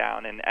steps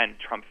down and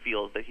Trump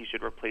feels that he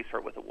should replace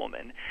her with a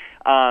woman.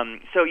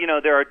 So,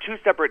 there are two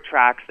separate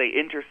tracks. They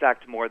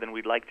intersect more than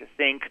we'd like to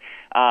think,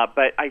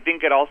 but I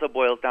think it also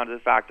boils down to the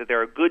fact that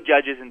there are good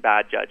judges and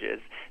bad judges.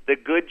 The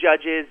good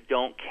judges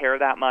don't care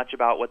that much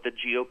about what the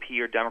GOP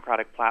or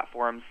Democratic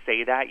platforms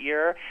say that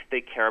year. They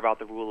care about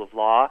the rule of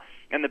law.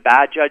 And the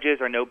bad judges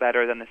are no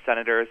better than the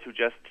senators who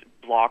just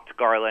blocked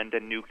Garland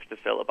and nuked the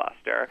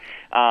filibuster.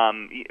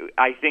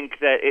 I think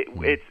that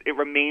it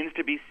remains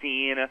to be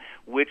seen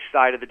which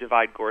side of the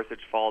divide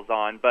Gorsuch falls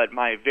on, but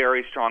my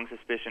very strong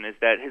suspicion is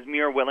that his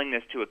mere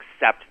willingness to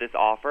accept this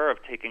offer of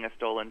taking a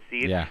stolen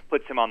seat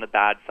puts him on the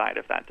bad side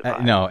of that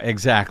divide. No,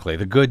 exactly.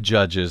 The good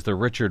judges, the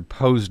Richard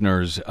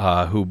Posners,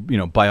 who,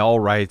 by all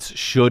rights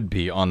should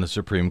be on the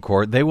Supreme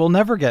Court, they will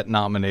never get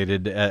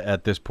nominated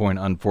at this point,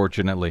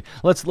 unfortunately.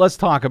 Let's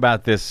talk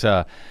about this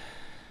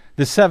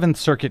the Seventh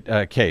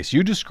Circuit case.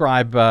 You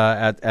describe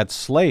at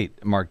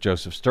Slate, Mark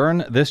Joseph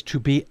Stern, this to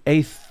be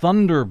a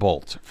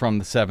thunderbolt from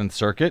the Seventh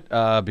Circuit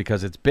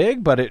because it's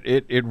big, but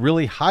it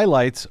really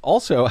highlights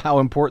also how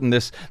important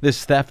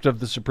this theft of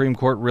the Supreme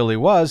Court really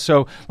was.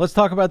 So let's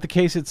talk about the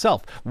case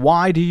itself.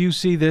 Why do you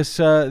see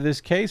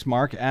this case,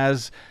 Mark,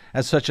 as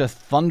such a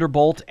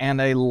thunderbolt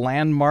and a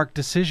landmark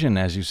decision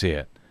as you see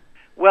it?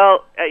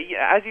 Well,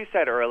 as you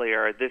said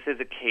earlier, this is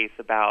a case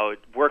about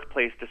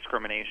workplace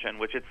discrimination,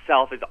 which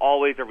itself is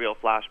always a real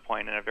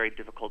flashpoint and a very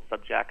difficult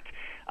subject,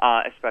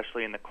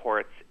 especially in the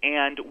courts.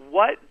 And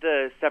what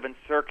the Seventh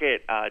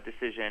Circuit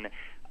decision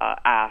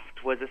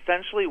asked was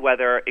essentially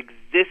whether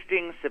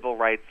existing civil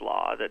rights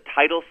law, the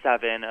Title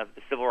VII of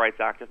the Civil Rights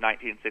Act of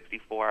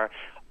 1964,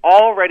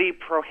 already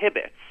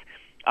prohibits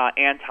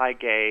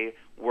anti-gay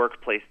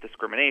workplace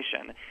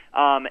discrimination.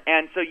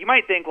 And so you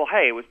might think, well,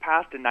 hey, it was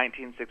passed in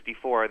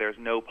 1964. There's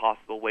no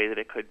possible way that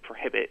it could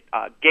prohibit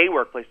gay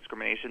workplace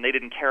discrimination. They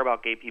didn't care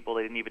about gay people.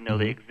 They didn't even know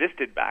they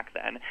existed back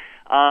then.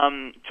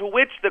 To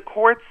which the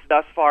courts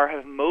thus far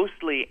have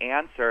mostly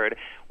answered,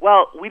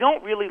 well, we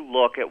don't really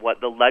look at what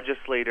the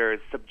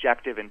legislator's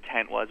subjective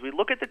intent was. We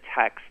look at the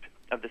text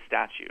of the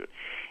statute.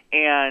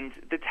 And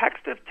the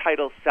text of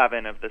Title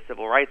VII of the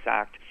Civil Rights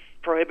Act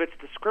prohibits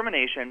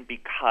discrimination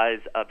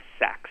because of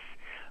sex.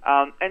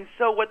 And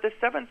so what the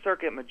Seventh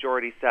Circuit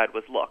majority said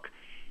was, look,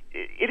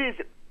 it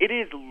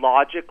is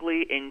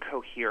logically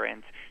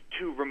incoherent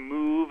to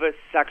remove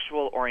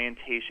sexual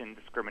orientation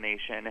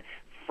discrimination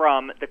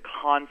from the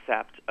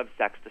concept of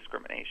sex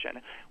discrimination.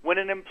 When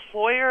an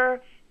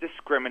employer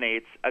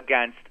discriminates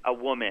against a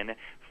woman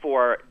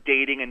for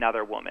dating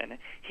another woman,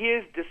 he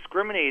is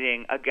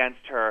discriminating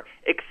against her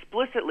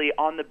explicitly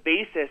on the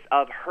basis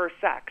of her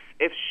sex.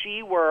 If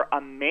she were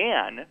a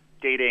man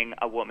dating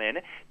a woman,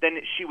 then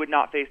she would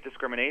not face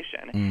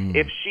discrimination.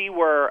 If she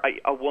were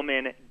a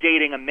woman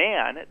dating a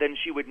man, then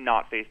she would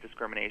not face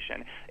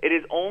discrimination. It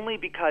is only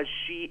because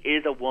she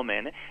is a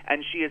woman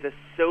and she is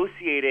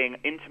associating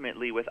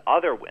intimately with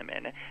other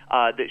women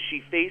that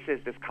she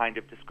faces this kind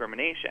of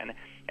discrimination.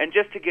 And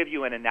just to give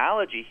you an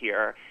analogy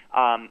here,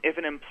 if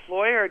an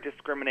employer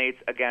discriminates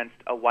against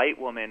a white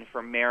woman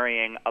for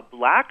marrying a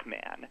black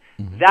man,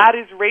 that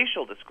is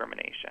racial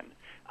discrimination.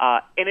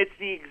 And it's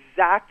the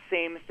exact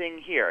same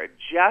thing here.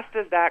 Just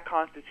as that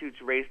constitutes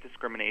race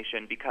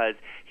discrimination because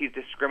he's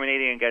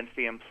discriminating against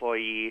the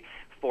employee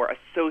for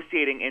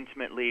associating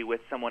intimately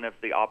with someone of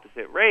the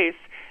opposite race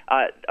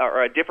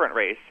or a different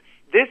race,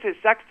 this is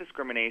sex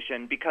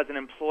discrimination because an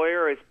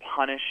employer is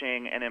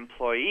punishing an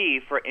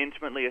employee for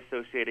intimately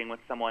associating with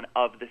someone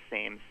of the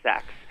same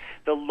sex.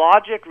 The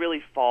logic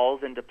really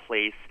falls into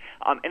place,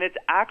 and it's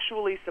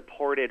actually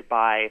supported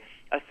by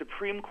a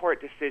Supreme Court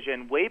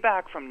decision way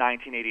back from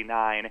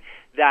 1989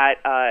 that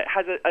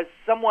has a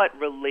somewhat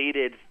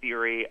related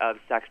theory of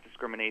sex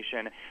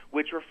discrimination,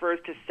 which refers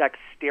to sex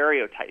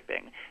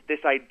stereotyping, this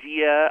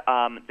idea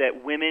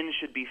that women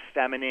should be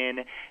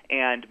feminine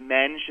and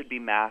men should be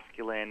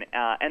masculine.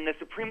 And the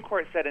Supreme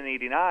Court said in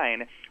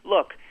 1989,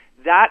 look,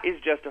 that is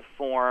just a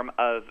form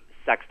of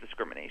sex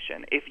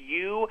discrimination. If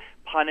you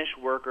punish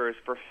workers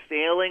for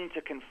failing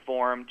to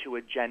conform to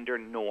a gender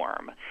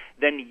norm,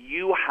 then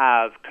you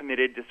have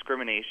committed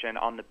discrimination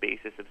on the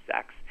basis of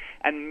sex.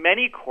 And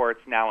many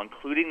courts now,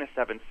 including the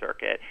Seventh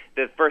Circuit,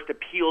 the first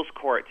appeals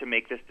court to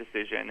make this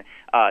decision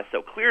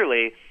so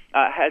clearly,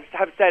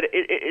 have said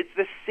it's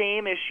the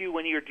same issue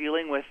when you're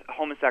dealing with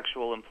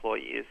homosexual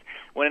employees.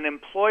 When an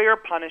employer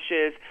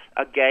punishes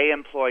a gay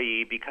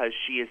employee because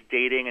she is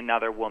dating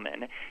another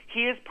woman,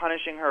 he is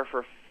punishing her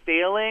for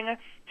failing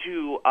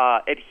to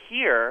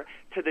adhere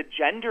to the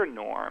gender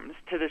norms,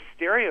 to the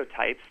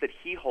stereotypes that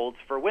he holds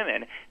for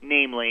women,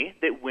 namely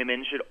that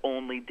women should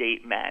only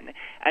date men.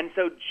 And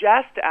so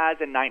just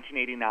as in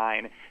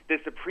 1989, the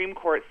Supreme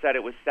Court said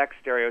it was sex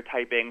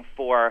stereotyping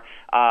for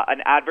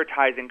an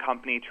advertising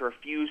company to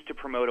refuse to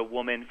promote a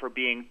woman for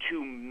being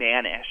too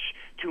mannish,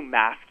 too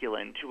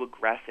masculine, too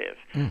aggressive.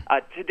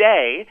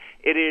 Today,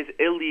 it is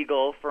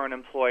illegal for an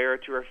employer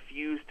to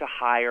refuse to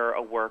hire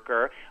a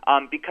worker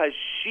because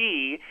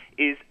she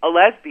is a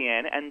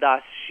lesbian and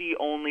thus she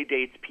only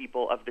dates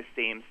people of the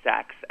same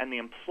sex. And the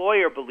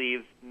employer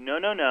believes,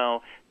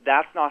 no,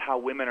 that's not how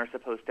women are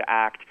supposed to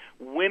act.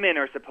 Women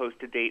are supposed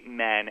to date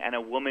men, and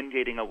a woman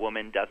dating a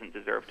woman doesn't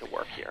deserve to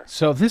work here.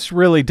 So this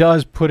really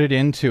does put it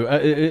into,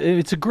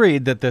 it's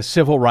agreed that the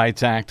Civil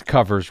Rights Act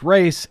covers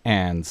race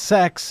and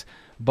sex,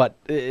 but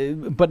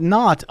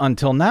not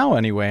until now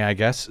anyway, I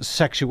guess,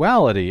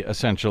 sexuality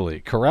essentially,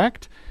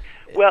 correct?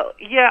 Well,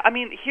 yeah, I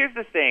mean, here's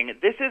the thing.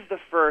 This is the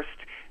first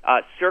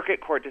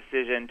circuit court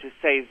decision to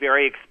say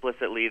very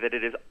explicitly that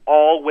it is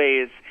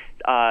always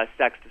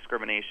sex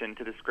discrimination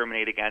to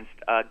discriminate against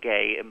a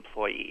gay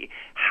employee.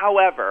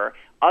 However,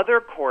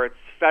 other courts,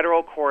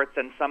 federal courts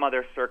and some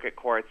other circuit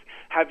courts,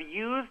 have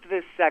used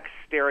this sex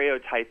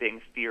stereotyping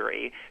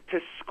theory to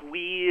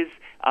squeeze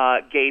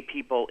gay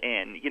people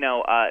in.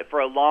 For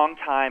a long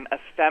time,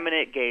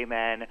 effeminate gay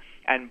men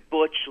and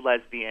butch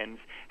lesbians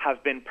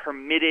have been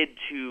permitted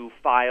to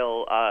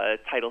file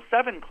Title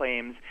VII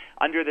claims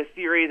under the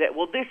theory that,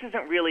 well, this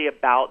isn't really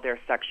about their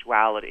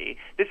sexuality.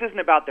 This isn't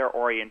about their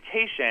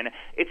orientation.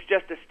 It's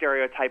just a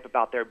stereotype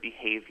about their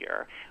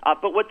behavior.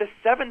 But what the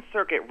Seventh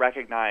Circuit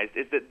recognized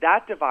is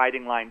that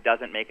dividing line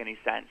doesn't make any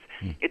sense.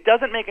 It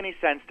doesn't make any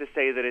sense to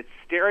say that it's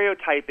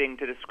stereotyping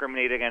to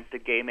discriminate against a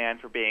gay man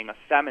for being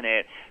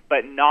effeminate,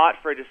 but not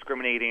for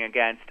discriminating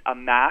against a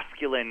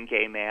masculine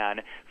gay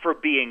man for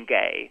being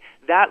gay.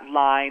 That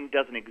line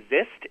doesn't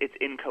exist. It's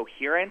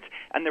incoherent.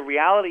 And the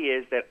reality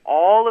is that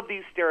all of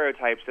these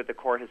stereotypes that the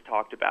court has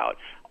talked about,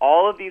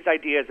 all of these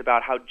ideas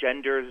about how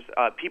genders,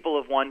 people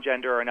of one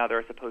gender or another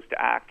are supposed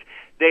to act,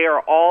 they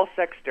are all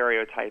sex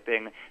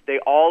stereotyping. They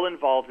all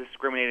involve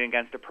discriminating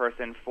against a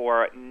person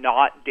for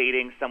not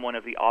dating someone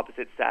of the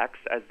opposite sex,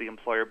 as the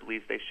employer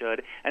believes they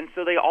should. And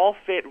so they all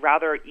fit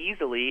rather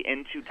easily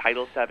into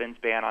Title VII's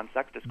ban on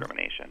sex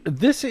discrimination.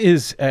 This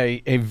is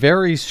a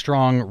very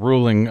strong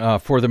ruling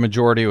for the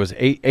majority. It was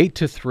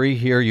 8-3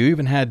 here. You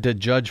even had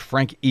Judge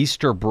Frank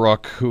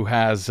Easterbrook, who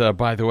has,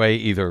 by the way,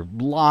 either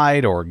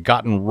lied or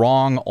gotten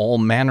wrong all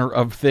manner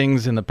of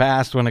things in the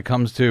past when it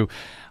comes to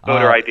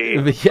voter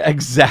ID. Yeah,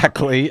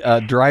 exactly.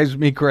 Drives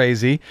me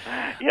crazy.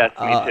 Yes,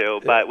 me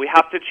too. But we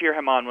have to cheer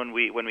him on when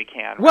we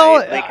can. Well,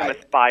 right? Make him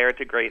aspire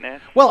to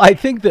greatness. Well, I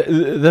think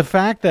the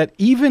fact that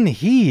even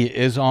he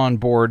is on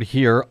board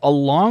here,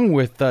 along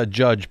with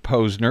Judge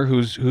Posner,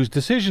 whose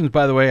decisions,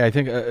 by the way, I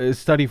think a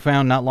study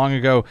found not long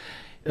ago,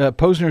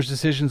 Posner's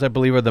decisions, I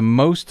believe, are the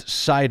most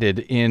cited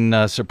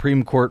in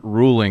Supreme Court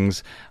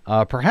rulings,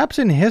 perhaps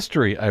in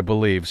history, I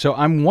believe. So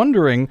I'm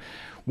wondering,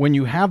 when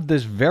you have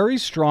this very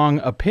strong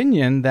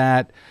opinion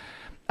that,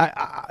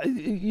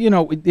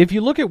 if you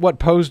look at what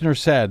Posner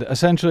said,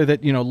 essentially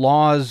that,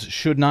 laws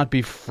should not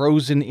be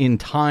frozen in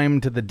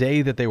time to the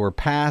day that they were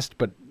passed,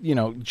 but,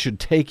 should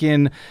take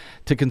into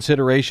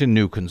consideration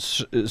new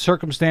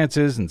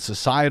circumstances and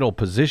societal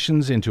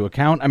positions into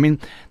account. I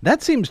mean,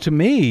 that seems to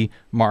me,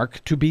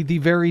 Mark, to be the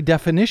very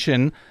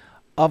definition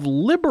of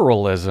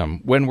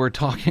liberalism when we're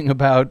talking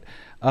about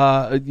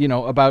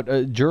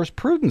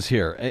jurisprudence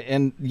here,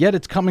 and yet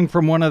it's coming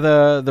from one of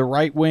the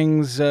right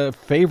wing's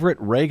favorite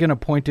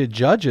Reagan-appointed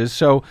judges.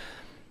 So,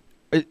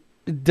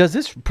 does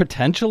this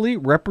potentially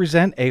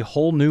represent a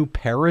whole new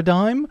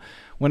paradigm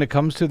when it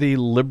comes to the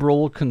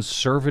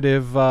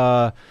liberal-conservative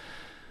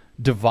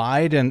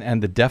divide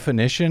and the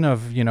definition of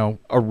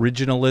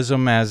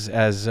originalism, as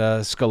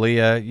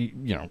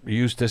Scalia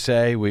used to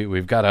say?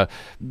 We've got to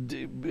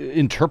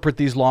interpret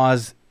these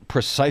laws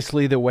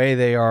precisely the way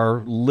they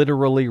are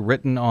literally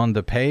written on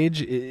the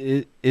page.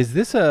 Is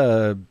this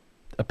a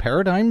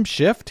paradigm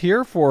shift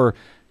here for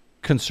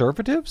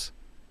conservatives?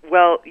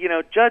 Well,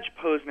 Judge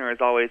Posner is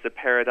always a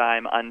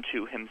paradigm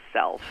unto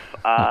himself,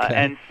 Okay.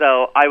 And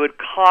so I would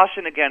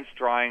caution against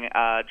drawing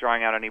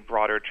out any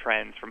broader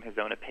trends from his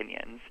own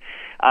opinions.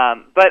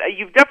 But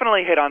you've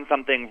definitely hit on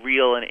something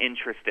real and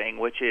interesting,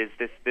 which is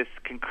this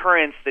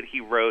concurrence that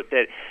he wrote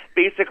that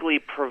basically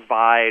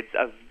provides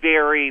a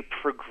very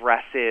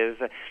progressive,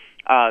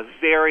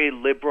 very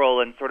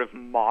liberal and sort of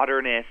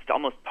modernist,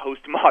 almost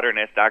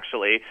postmodernist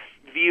actually,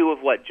 view of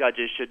what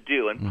judges should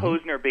do. And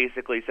Posner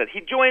basically said he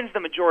joins the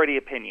majority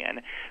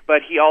opinion,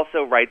 but he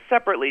also writes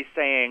separately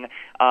saying,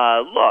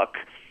 look,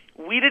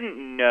 we didn't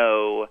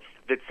know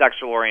that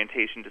sexual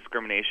orientation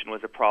discrimination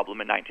was a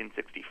problem in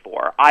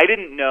 1964. I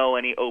didn't know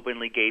any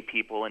openly gay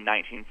people in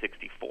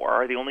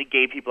 1964. The only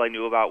gay people I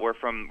knew about were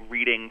from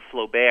reading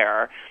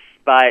Flaubert.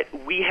 But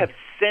we have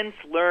since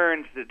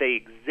learned that they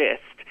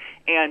exist.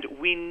 And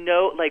we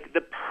know,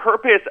 the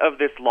purpose of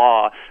this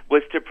law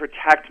was to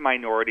protect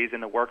minorities in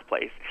the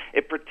workplace.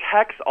 It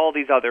protects all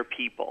these other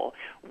people.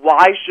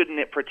 Why shouldn't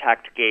it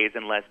protect gays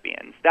and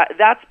lesbians?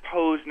 That's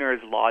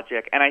Posner's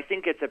logic, and I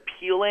think it's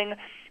appealing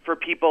for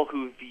people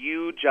who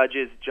view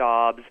judges'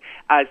 jobs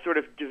as sort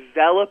of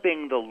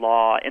developing the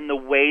law in the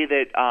way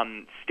that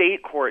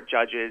state court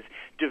judges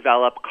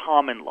develop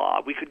common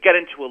law. We could get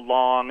into a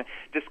long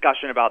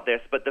discussion about this,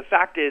 but the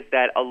fact is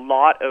that a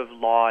lot of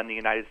law in the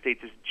United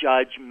States is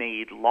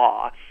judge-made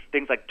law.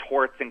 Things like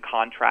torts and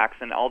contracts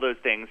and all those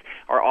things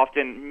are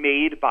often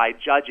made by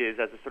judges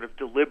as a sort of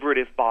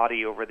deliberative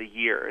body over the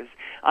years.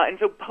 And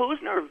so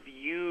Posner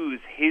views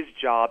his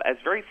job as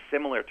very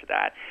similar to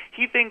that.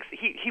 He thinks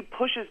he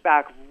pushes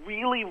back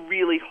really,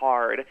 really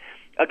hard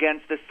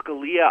against the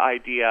Scalia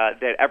idea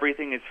that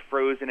everything is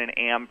frozen in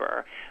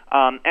amber,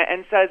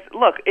 and says,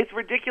 look, it's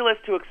ridiculous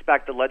to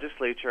expect the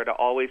legislature to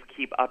always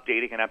keep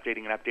updating and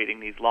updating and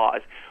updating these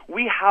laws.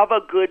 We have a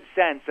good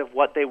sense of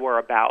what they were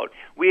about.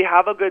 We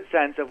have a good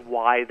sense of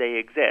why they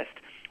exist.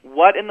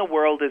 What in the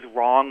world is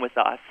wrong with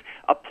us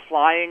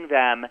applying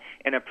them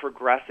in a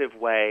progressive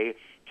way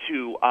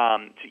to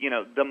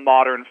the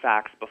modern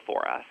facts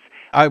before us.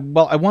 I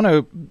want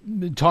to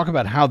talk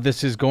about how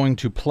this is going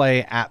to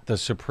play at the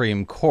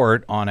Supreme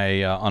Court on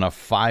a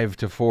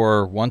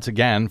 5-4, once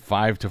again,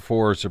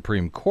 5-4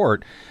 Supreme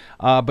Court.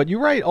 But you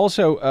write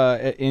also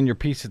in your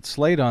piece at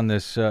Slate on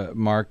this,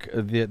 Mark,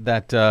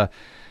 that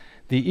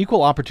the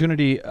Equal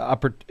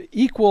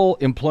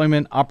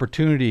Employment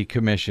Opportunity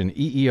Commission,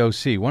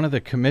 EEOC, one of the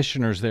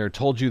commissioners there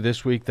told you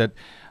this week that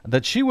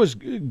she was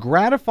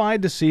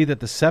gratified to see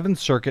that the Seventh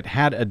Circuit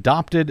had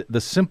adopted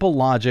the simple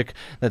logic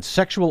that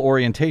sexual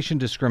orientation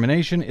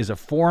discrimination is a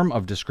form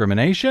of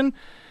discrimination,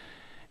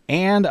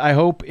 and I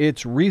hope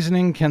its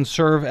reasoning can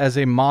serve as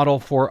a model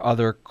for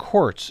other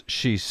courts,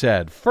 she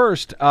said.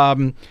 First,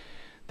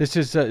 this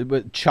is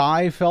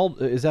Chai Feld.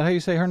 Is that how you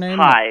say her name?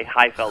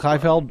 Chai Feldblum. Chai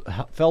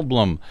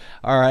Feldblum.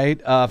 All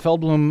right.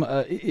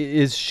 Feldblum,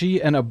 is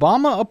she an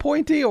Obama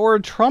appointee or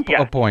a Trump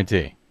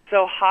appointee?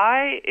 So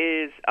Chai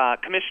is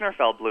Commissioner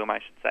Feldblum, I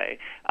should say,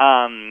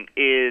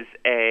 is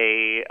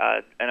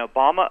an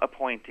Obama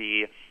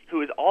appointee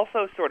who is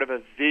also sort of a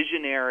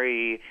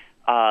visionary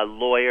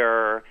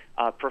lawyer,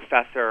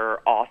 professor,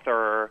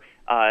 author,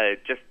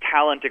 just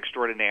talent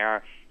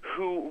extraordinaire,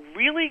 who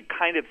really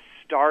kind of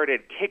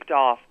kicked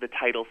off the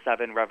Title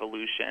VII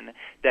revolution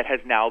that has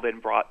now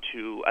been brought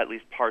to at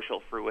least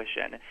partial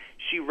fruition.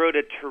 She wrote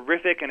a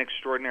terrific and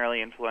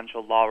extraordinarily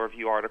influential law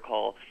review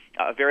article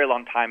a very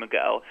long time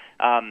ago,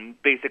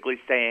 basically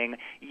saying,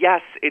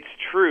 yes, it's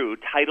true,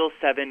 Title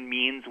VII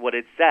means what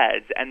it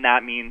says, and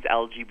that means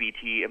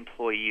LGBT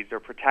employees are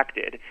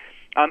protected.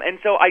 And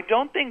so I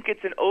don't think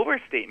it's an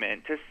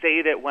overstatement to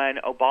say that when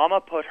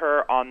Obama put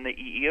her on the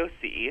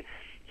EEOC,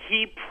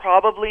 he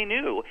probably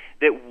knew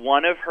that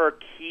one of her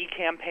key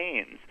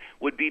campaigns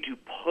would be to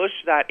push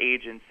that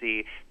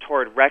agency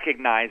toward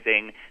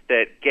recognizing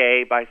that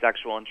gay,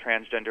 bisexual, and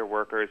transgender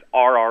workers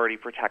are already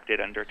protected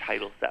under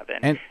Title VII.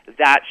 And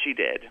that she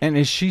did. And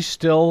is she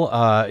still,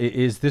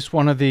 is this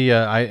one of the,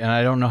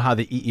 I don't know how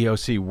the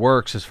EEOC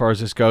works as far as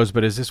this goes,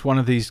 but is this one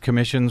of these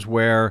commissions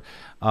where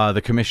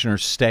the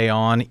commissioners stay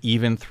on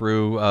even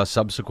through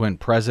subsequent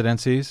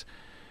presidencies?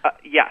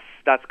 Yes,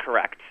 that's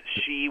correct.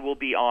 She will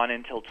be on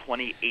until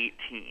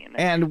 2018,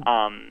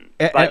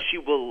 but she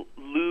will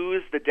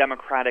lose the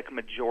Democratic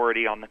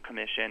majority on the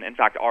commission. In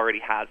fact, already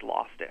has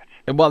lost it.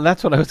 Well,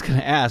 that's what I was going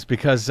to ask,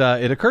 because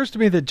it occurs to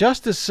me that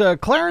Justice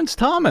Clarence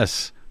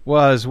Thomas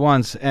was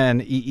once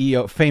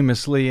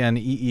famously an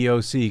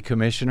EEOC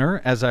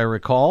commissioner, as I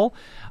recall.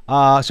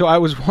 So I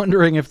was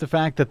wondering if the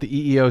fact that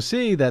the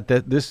EEOC, that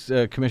this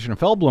Commissioner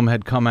Feldblum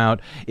had come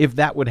out, if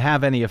that would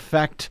have any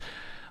effect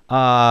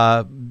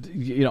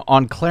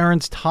on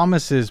Clarence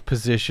Thomas's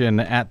position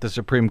at the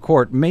Supreme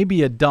Court.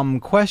 Maybe a dumb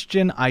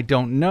question, I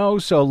don't know.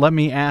 So let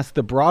me ask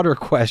the broader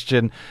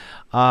question: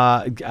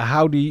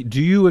 how do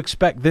you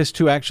expect this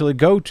to actually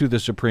go to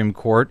the Supreme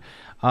Court?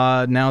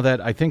 Now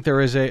that I think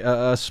there is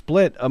a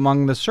split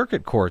among the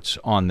circuit courts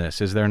on this,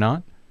 is there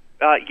not?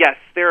 Yes,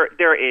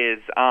 there is.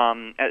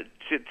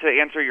 To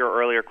answer your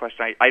earlier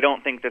question, I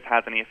don't think this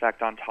has any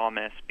effect on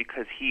Thomas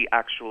because he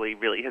actually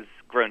really has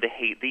grown to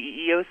hate the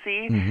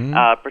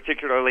EEOC,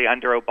 particularly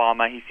under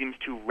Obama. He seems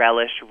to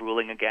relish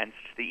ruling against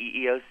the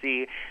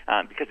EEOC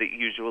because it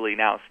usually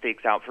now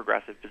stakes out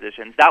progressive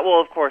positions. That will,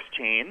 of course,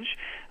 change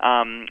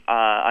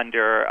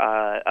under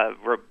a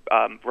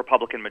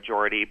Republican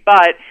majority.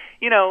 But,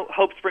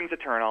 hope springs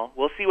eternal.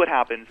 We'll see what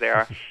happens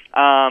there.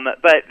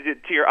 But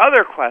to your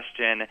other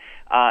question,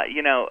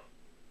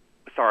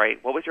 sorry,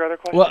 what was your other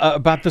question? Well,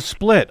 about the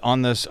split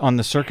on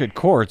the circuit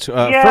courts.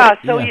 I've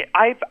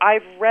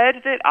read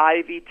that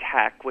Ivy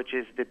Tech, which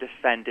is the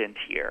defendant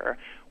here,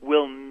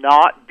 will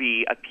not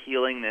be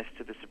appealing this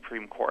to the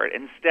Supreme Court.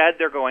 Instead,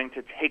 they're going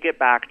to take it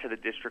back to the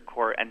district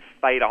court and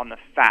fight on the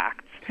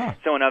facts.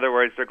 So, in other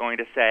words, they're going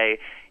to say,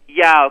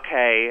 yeah,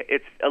 okay,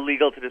 it's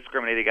illegal to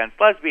discriminate against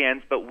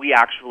lesbians, but we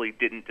actually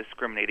didn't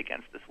discriminate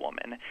against this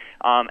woman.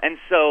 And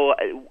so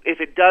if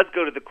it does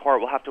go to the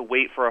court, we'll have to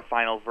wait for a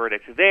final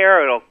verdict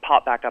there. It'll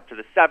pop back up to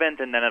the Seventh,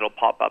 and then it'll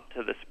pop up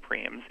to the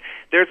Supremes.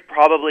 There's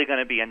probably going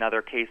to be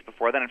another case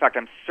before then. In fact,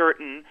 I'm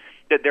certain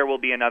that there will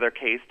be another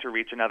case to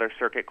reach another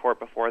circuit court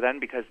before then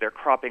because they're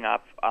cropping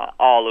up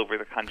all over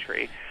the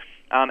country.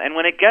 And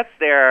when it gets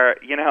there,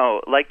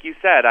 like you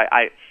said,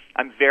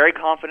 I'm very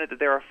confident that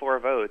there are 4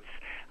 votes.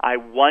 I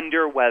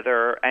wonder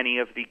whether any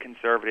of the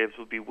conservatives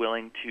would be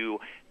willing to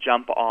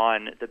jump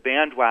on the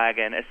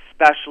bandwagon,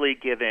 especially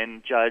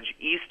given Judge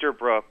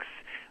Easterbrook's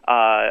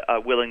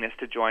willingness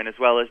to join, as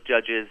well as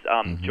Judges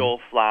Joel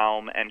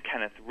Flaum and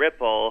Kenneth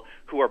Ripple,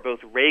 who are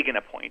both Reagan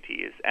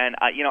appointees. And,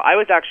 I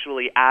was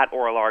actually at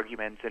oral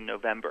arguments in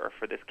November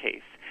for this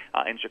case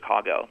in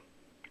Chicago.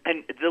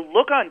 And the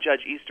look on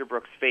Judge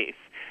Easterbrook's face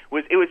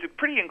was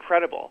pretty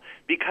incredible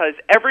because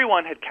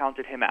everyone had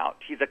counted him out.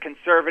 He's a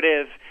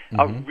conservative,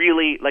 a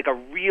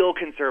real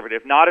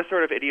conservative, not a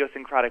sort of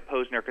idiosyncratic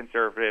Posner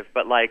conservative,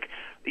 but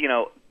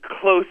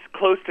close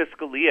to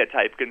Scalia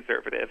type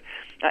conservative.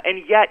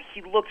 And yet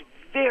he looked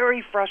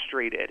very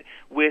frustrated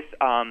with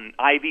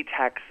Ivy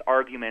Tech's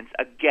arguments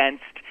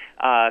against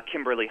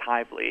Kimberly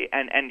Hively.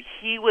 And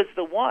he was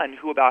the one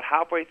who, about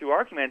halfway through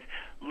arguments,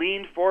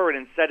 leaned forward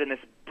and said in this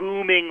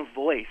booming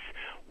voice,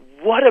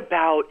 what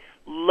about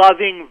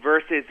Loving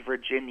versus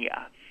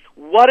Virginia?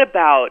 What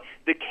about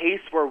the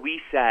case where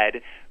we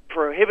said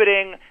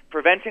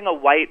preventing a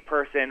white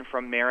person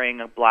from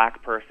marrying a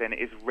black person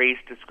is race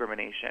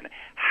discrimination?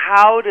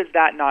 How does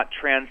that not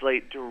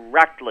translate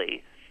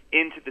directly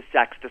into the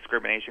sex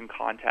discrimination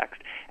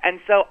context? And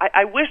so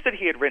I wish that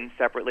he had written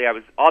separately. I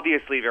was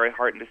obviously very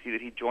heartened to see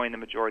that he joined the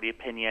majority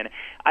opinion.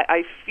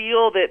 I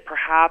feel that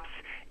perhaps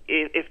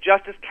if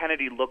Justice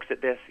Kennedy looks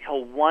at this,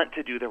 he'll want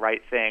to do the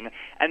right thing.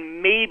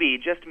 And maybe,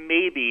 just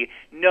maybe,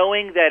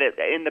 knowing that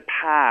in the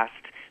past,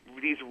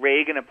 these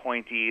Reagan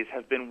appointees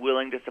have been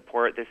willing to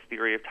support this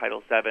theory of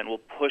Title VII will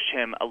push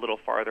him a little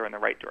farther in the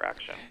right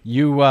direction.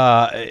 It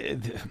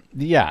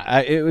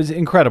was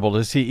incredible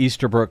to see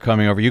Easterbrook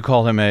coming over. You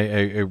call him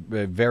a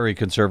very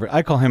conservative.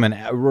 I call him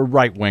a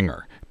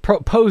right-winger.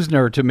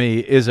 Posner, to me,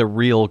 is a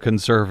real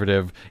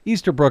conservative.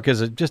 Easterbrook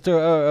is just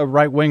a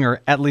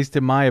right-winger, at least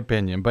in my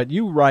opinion. But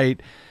you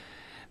write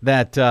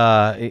that,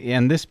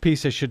 and this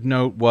piece I should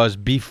note was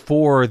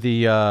before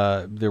the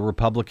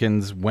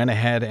Republicans went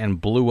ahead and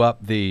blew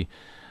up the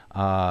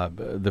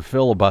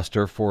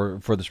filibuster for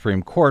the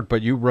Supreme Court.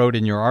 But you wrote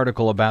in your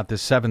article about the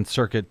Seventh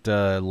Circuit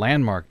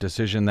landmark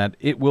decision that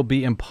it will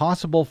be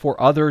impossible for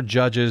other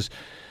judges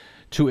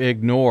to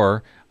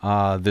ignore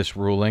this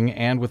ruling,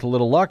 and with a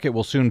little luck, it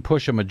will soon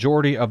push a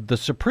majority of the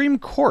Supreme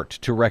Court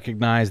to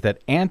recognize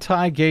that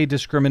anti-gay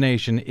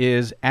discrimination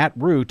is, at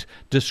root,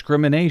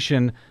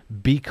 discrimination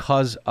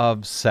because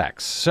of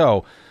sex.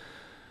 So,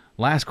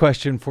 last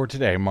question for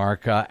today,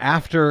 Mark.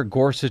 After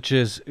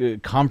Gorsuch's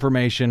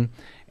confirmation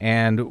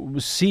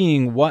and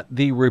seeing what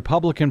the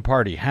Republican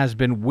Party has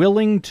been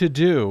willing to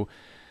do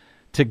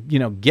to,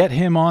 get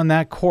him on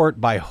that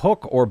court by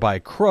hook or by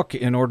crook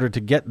in order to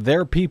get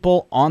their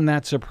people on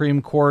that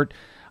Supreme Court,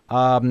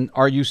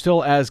 are you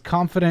still as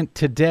confident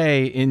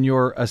today in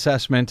your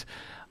assessment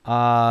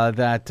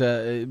that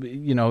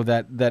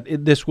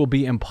this will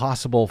be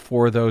impossible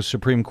for those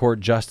Supreme Court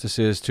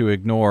justices to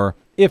ignore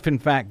if, in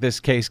fact, this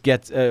case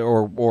gets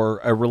or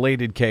a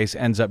related case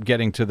ends up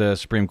getting to the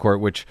Supreme Court,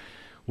 which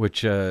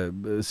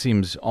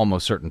seems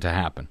almost certain to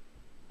happen?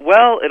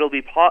 Well, it'll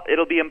be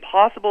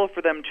impossible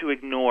for them to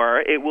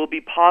ignore. It will be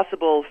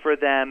possible for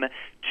them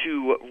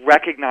to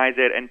recognize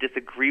it and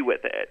disagree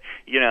with it.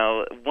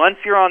 Once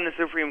you're on the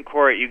Supreme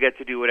Court, you get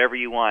to do whatever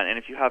you want. And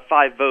if you have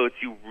 5 votes,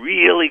 you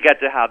really get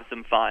to have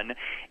some fun.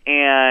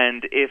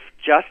 And if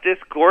Justice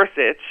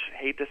Gorsuch,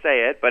 hate to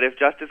say it, but if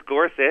Justice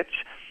Gorsuch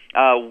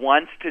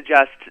wants to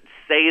just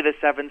say the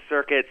Seventh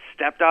Circuit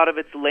stepped out of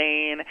its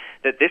lane,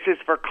 that this is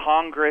for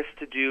Congress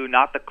to do,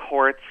 not the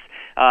courts,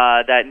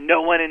 that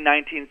no one in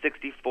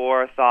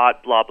 1964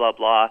 thought blah, blah,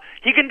 blah.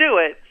 He can do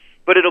it,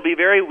 but it'll be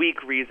very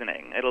weak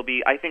reasoning. It'll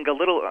be, I think, a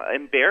little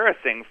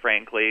embarrassing,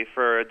 frankly,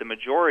 for the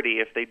majority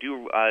if they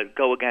do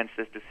go against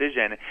this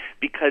decision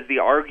because the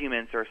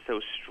arguments are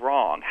so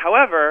strong.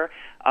 However,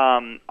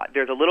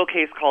 there's a little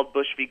case called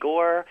Bush v.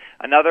 Gore,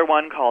 another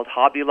one called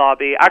Hobby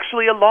Lobby,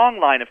 actually a long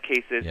line of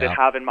cases that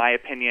have, in my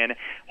opinion,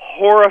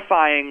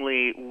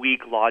 horrifyingly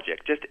weak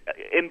logic, just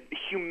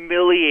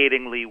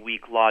humiliatingly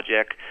weak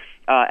logic,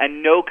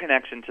 and no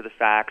connection to the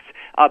facts.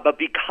 But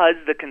because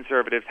the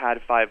conservatives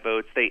had 5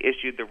 votes, they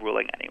issued the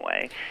ruling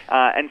anyway.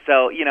 And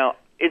so,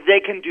 if they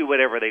can do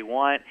whatever they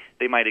want,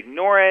 they might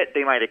ignore it,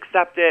 they might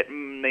accept it,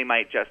 they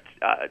might just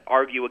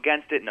argue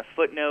against it in a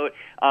footnote.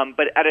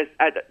 But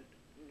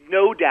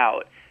no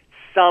doubt,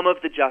 some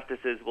of the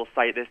justices will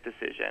cite this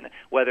decision,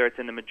 whether it's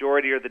in the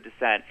majority or the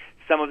dissent.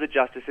 Some of the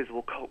justices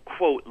will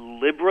quote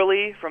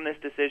liberally from this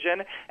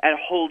decision and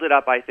hold it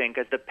up, I think,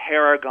 as the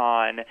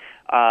paragon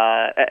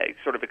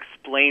sort of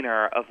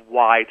explainer of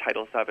why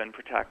Title VII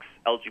protects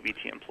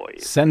LGBT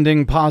employees.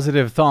 Sending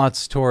positive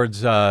thoughts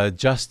towards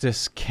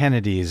Justice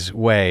Kennedy's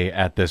way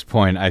at this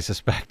point, I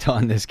suspect,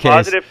 on this case.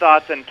 Positive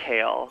thoughts and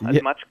kale,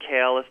 as much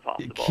kale as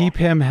possible. Keep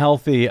him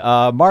healthy.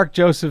 Mark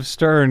Joseph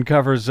Stern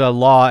covers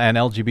law and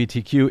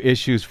LGBTQ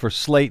issues for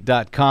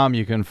Slate.com.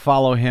 You can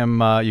follow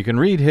him. You can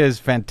read his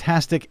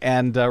fantastic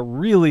and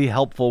really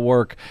helpful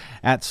work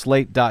at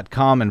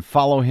Slate.com and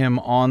follow him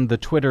on the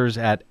Twitters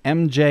at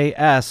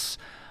MJS_DC.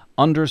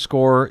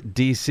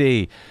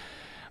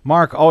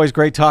 Mark, always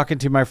great talking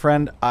to you, my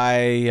friend.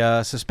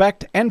 I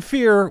suspect and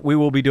fear we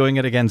will be doing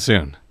it again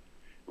soon.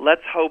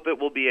 Let's hope it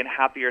will be in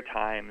happier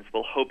times.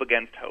 We'll hope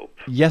against hope.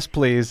 Yes,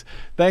 please.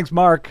 Thanks,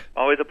 Mark.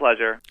 Always a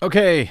pleasure.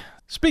 Okay.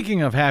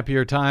 Speaking of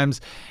happier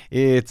times,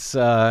 it's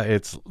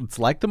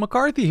like the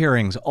McCarthy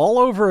hearings all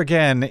over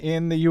again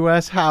in the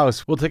U.S.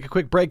 House. We'll take a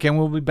quick break and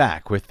we'll be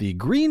back with the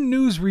Green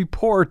News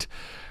Report.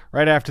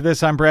 Right after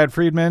this, I'm Brad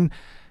Friedman.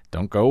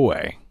 Don't go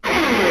away.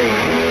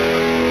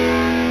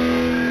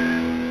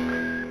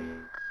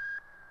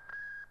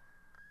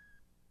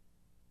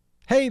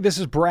 Hey, this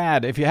is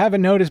Brad. If you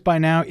haven't noticed by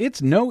now,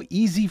 it's no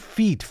easy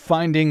feat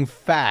finding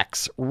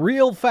facts,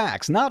 real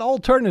facts, not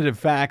alternative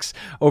facts,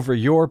 over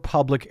your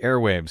public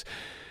airwaves.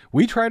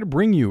 We try to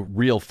bring you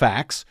real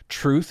facts,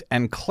 truth,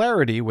 and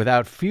clarity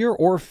without fear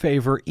or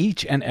favor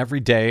each and every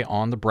day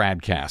on the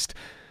BradCast.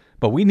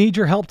 But we need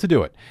your help to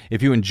do it.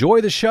 If you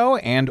enjoy the show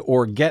and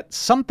or get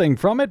something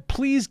from it,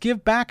 please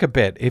give back a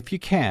bit if you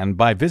can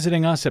by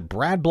visiting us at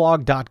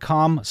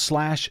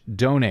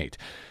bradblog.com/donate.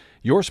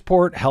 Your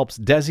support helps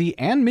Desi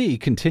and me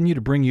continue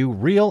to bring you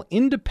real,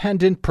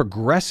 independent,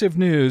 progressive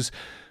news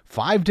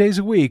 5 days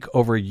a week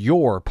over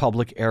your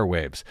public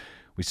airwaves.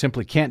 We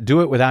simply can't do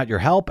it without your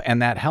help,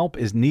 and that help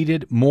is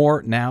needed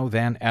more now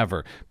than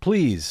ever.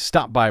 Please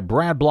stop by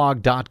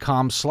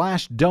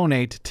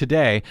bradblog.com/donate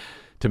today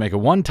to make a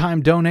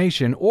one-time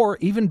donation or,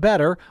 even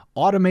better,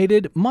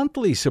 automated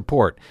monthly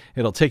support.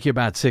 It'll take you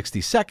about 60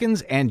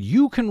 seconds, and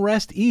you can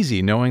rest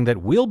easy knowing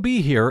that we'll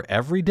be here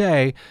every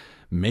day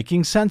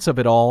making sense of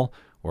it all,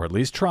 or at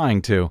least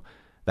trying to.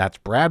 That's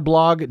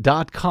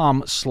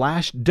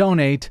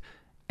bradblog.com/donate,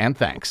 and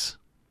thanks.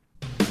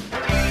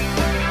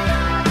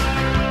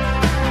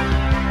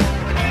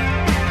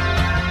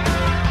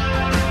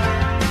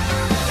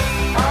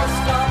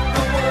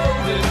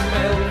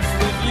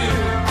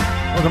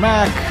 Welcome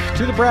back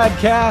to the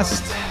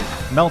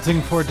BradCast,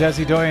 melting for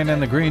Desi Doyen and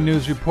the Green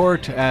News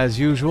Report, as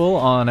usual,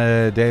 on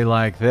a day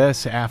like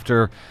this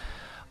after,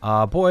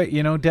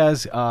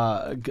 Des,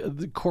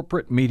 the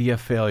corporate media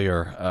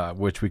failure,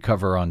 which we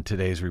cover on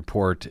today's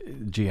report,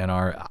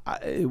 GNR,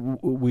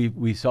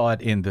 we saw it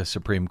in the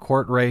Supreme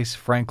Court race.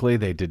 Frankly,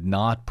 they did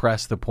not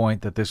press the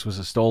point that this was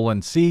a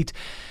stolen seat.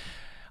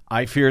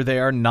 I fear they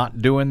are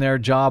not doing their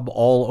job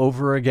all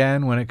over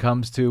again when it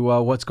comes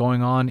to what's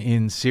going on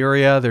in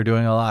Syria. They're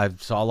doing I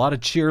saw a lot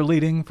of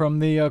cheerleading from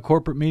the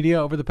corporate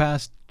media over the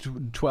past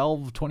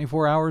 12,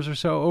 24 hours or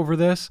so over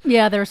this.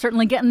 Yeah, they're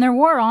certainly getting their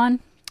war on.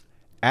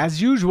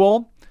 As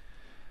usual.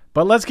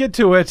 But let's get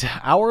to it.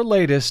 Our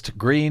latest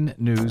Green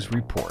News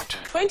Report.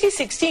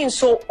 2016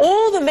 saw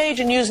all the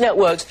major news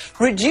networks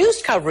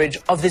reduce coverage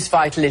of this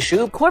vital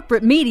issue.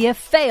 Corporate media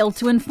failed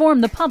to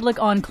inform the public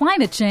on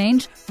climate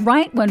change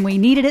right when we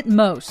needed it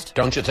most.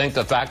 Don't you think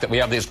the fact that we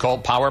have these coal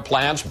power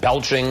plants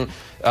belching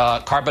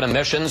carbon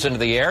emissions into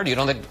the air, do you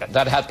don't think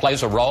that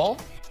plays a role?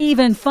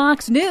 Even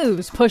Fox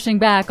News pushing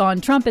back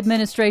on Trump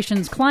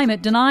administration's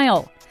climate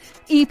denial.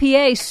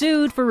 EPA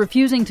sued for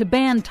refusing to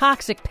ban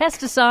toxic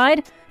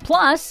pesticide.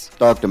 Plus,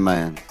 Dr.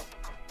 Mann,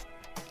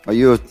 are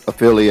you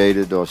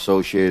affiliated or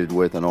associated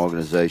with an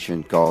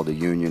organization called the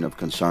Union of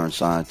Concerned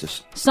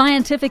Scientists?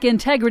 Scientific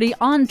integrity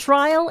on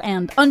trial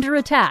and under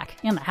attack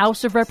in the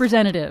House of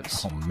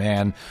Representatives. Oh,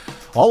 man.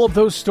 All of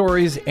those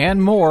stories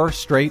and more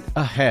straight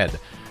ahead.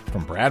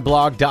 From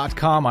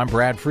BradBlog.com, I'm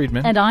Brad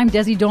Friedman. And I'm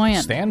Desi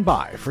Doyen. Stand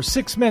by for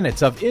 6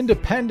 minutes of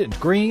independent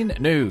green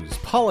news,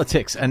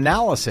 politics,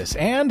 analysis,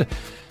 and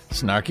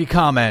snarky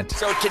comment.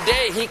 So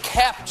today he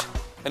kept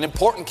an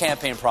important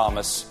campaign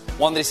promise,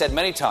 one that he said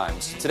many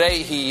times.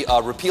 Today he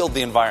repealed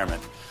the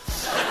environment.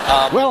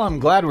 Well, I'm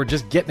glad we're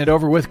just getting it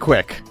over with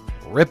quick.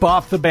 Rip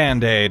off the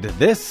Band-Aid.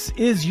 This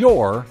is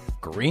your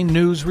Green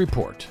News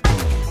Report.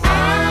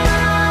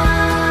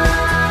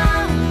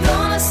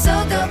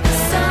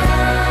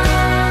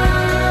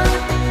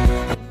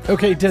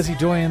 Okay, Desi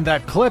Doyen,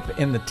 that clip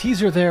in the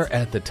teaser there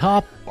at the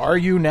top, are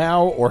you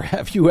now or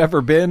have you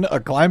ever been a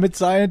climate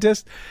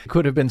scientist?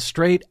 Could have been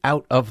straight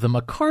out of the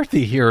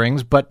McCarthy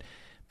hearings, but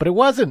it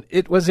wasn't.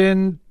 It was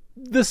in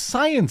the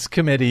Science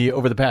Committee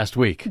over the past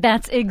week.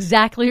 That's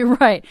exactly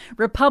right.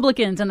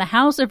 Republicans in the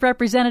House of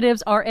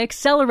Representatives are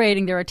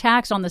accelerating their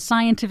attacks on the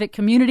scientific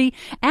community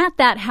at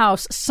that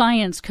House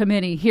Science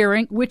Committee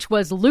hearing, which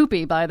was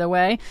loopy, by the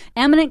way.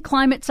 Eminent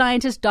climate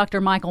scientist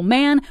Dr. Michael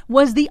Mann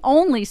was the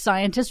only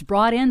scientist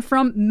brought in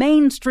from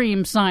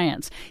mainstream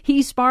science.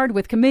 He sparred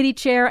with committee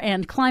chair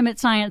and climate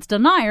science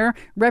denier,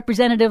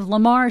 Representative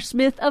Lamar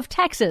Smith of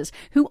Texas,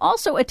 who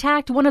also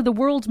attacked one of the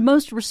world's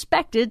most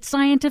respected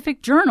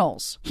scientific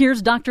journals.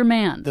 Here's Dr.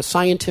 Mann. The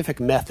scientific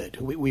method.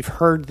 We've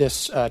heard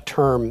this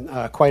term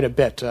quite a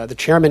bit. The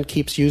chairman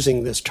keeps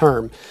using this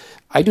term.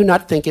 I do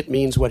not think it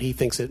means what he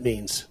thinks it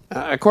means.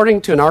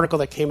 According to an article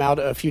that came out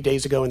a few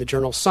days ago in the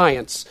journal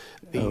Science,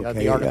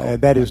 the article.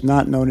 That is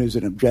not known as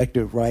an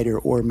objective writer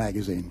or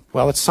magazine.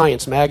 Well, it's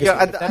Science Magazine.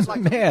 Yeah,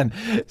 man,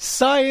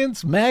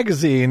 Science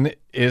Magazine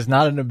is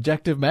not an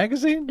objective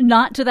magazine?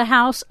 Not to the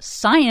House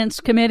Science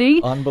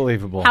Committee.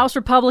 Unbelievable. House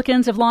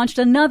Republicans have launched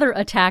another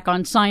attack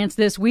on science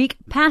this week,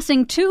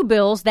 passing 2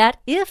 bills that,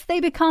 if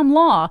they become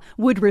law,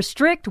 would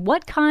restrict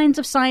what kinds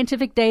of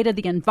scientific data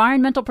the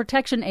Environmental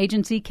Protection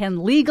Agency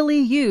can legally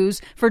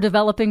use for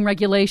developing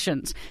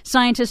regulations.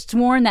 Scientists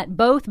warn that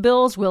both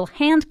bills will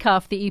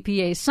handcuff the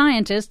EPA's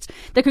scientists.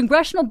 The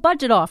Congressional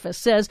Budget Office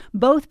says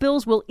both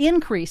bills will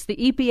increase the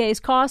EPA's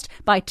cost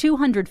by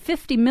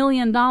 $250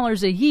 million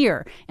a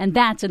year, and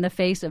That's in the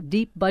face of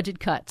deep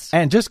budget cuts.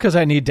 And just because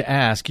I need to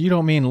ask, you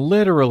don't mean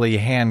literally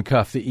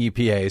handcuff the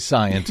EPA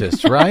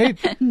scientists, right?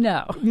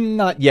 No.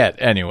 Not yet,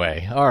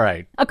 anyway. All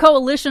right. A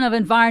coalition of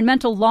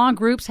environmental law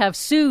groups have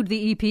sued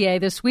the EPA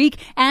this week,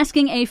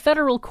 asking a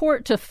federal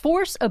court to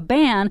force a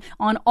ban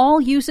on all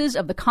uses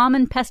of the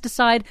common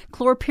pesticide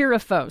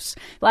chlorpyrifos.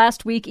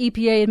 Last week,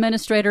 EPA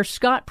Administrator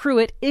Scott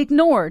Pruitt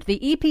ignored the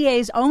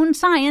EPA's own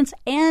science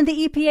and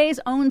the EPA's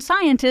own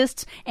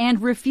scientists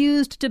and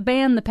refused to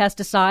ban the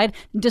pesticide,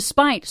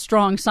 despite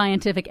strong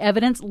scientific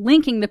evidence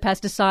linking the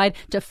pesticide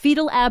to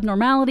fetal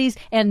abnormalities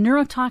and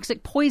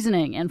neurotoxic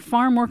poisoning in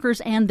farm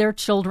workers and their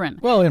children.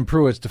 Well, in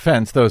Pruitt's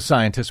defense, those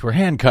scientists were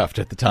handcuffed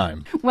at the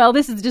time. Well,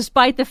 this is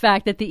despite the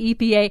fact that the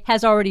EPA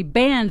has already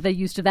banned the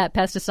use of that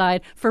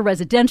pesticide for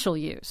residential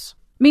use.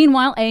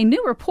 Meanwhile, a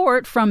new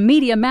report from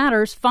Media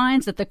Matters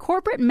finds that the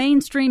corporate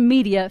mainstream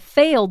media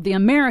failed the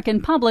American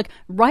public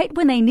right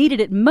when they needed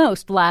it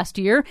most last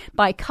year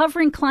by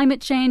covering climate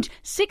change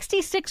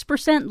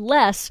 66%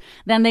 less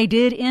than they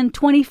did in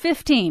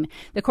 2015.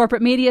 The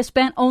corporate media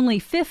spent only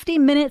 50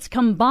 minutes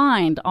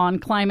combined on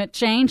climate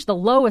change, the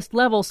lowest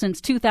level since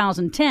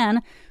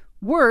 2010.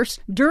 Worse,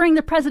 during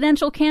the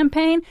presidential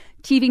campaign,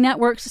 TV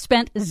networks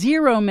spent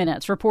 0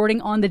 minutes reporting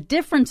on the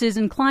differences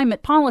in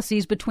climate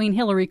policies between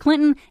Hillary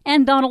Clinton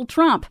and Donald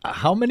Trump.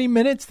 How many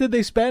minutes did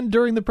they spend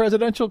during the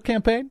presidential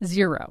campaign?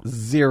 0.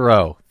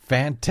 0.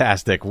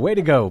 Fantastic. Way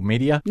to go,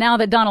 media. Now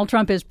that Donald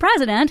Trump is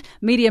president,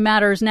 Media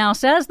Matters now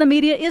says the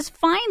media is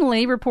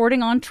finally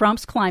reporting on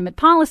Trump's climate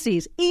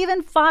policies.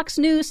 Even Fox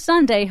News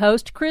Sunday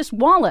host Chris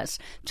Wallace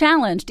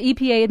challenged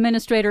EPA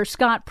Administrator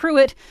Scott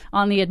Pruitt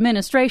on the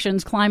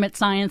administration's climate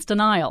science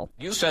denial.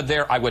 You said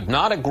there, I would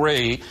not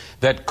agree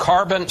that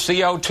carbon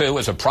CO2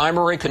 is a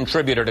primary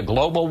contributor to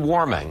global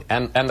warming.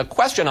 And the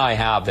question I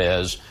have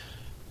is,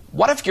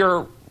 what if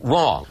you're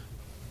wrong?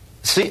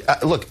 See,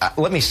 look,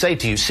 let me say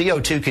to you,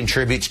 CO2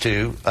 contributes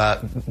to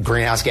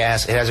greenhouse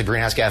gas. It has a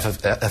greenhouse gas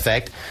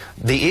effect.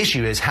 The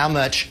issue is how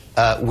much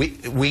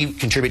we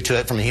contribute to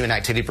it from a human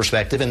activity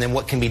perspective, and then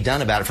what can be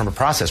done about it from a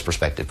process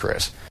perspective,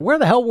 Chris. Where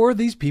the hell were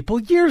these people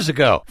years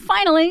ago?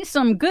 Finally,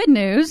 some good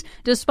news.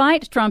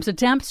 Despite Trump's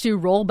attempts to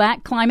roll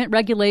back climate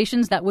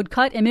regulations that would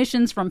cut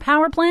emissions from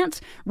power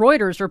plants,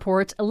 Reuters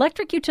reports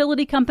electric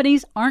utility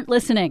companies aren't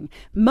listening.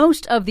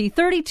 Most of the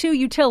 32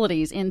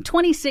 utilities in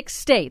 26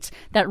 states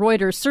that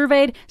Reuters surveyed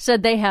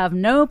said they have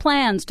no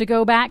plans to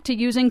go back to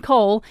using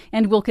coal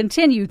and will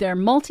continue their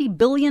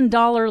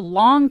multi-billion-dollar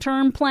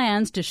long-term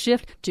plans to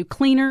shift to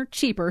cleaner,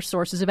 cheaper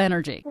sources of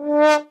energy.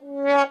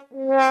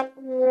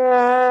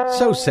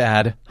 So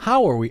sad.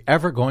 How are we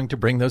ever going to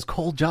bring those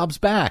coal jobs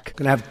back?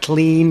 Going to have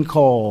clean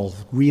coal,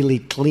 really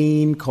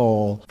clean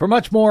coal. For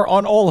much more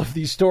on all of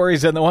these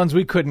stories and the ones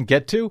we couldn't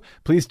get to,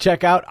 please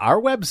check out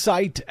our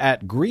website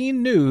at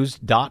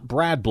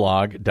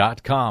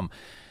greennews.bradblog.com.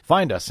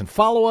 Find us and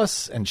follow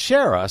us and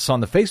share us on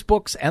the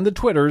Facebooks and the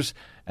Twitters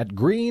at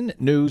Green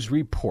News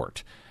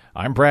Report.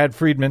 I'm Brad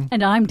Friedman.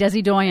 And I'm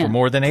Desi Doyen. For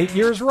more than 8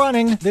 years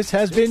running, this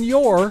has been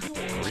your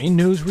Green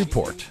News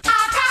Report.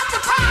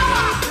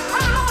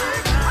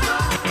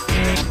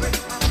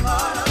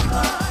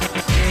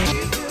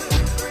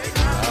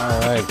 All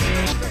right.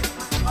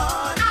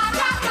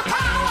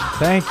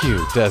 Thank you,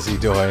 Desi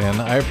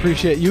Doyen. I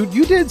appreciate you.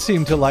 You did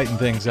seem to lighten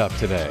things up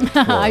today.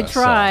 I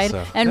tried.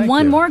 And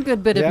one more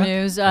good bit of Yeah?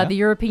 news. Yeah? The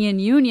European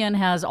Union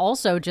has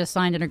also just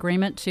signed an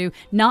agreement to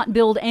not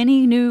build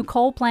any new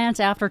coal plants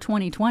after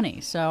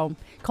 2020. So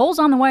coal's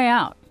on the way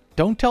out.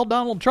 Don't tell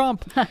Donald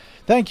Trump.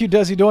 Thank you,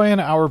 Desi Doyen,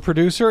 our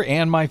producer,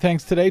 and my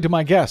thanks today to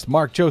my guest,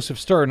 Mark Joseph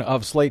Stern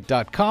of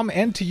Slate.com,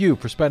 and to you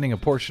for spending a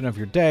portion of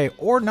your day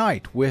or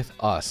night with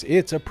us.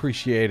 It's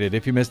appreciated.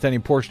 If you missed any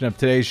portion of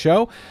today's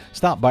show,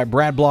 stop by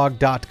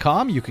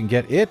BradBlog.com. You can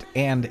get it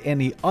and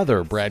any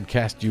other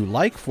BradCast you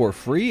like for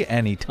free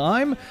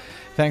anytime.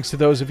 Thanks to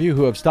those of you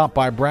who have stopped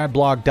by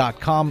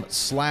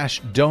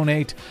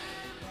BradBlog.com/donate.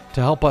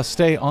 to help us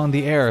stay on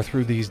the air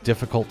through these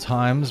difficult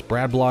times.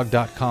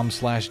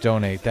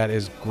 BradBlog.com/donate. That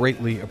is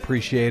greatly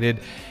appreciated.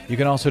 You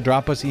can also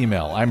drop us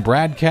email. I'm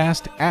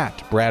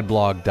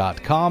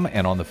BradCast@BradBlog.com,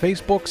 and on the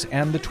Facebooks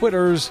and the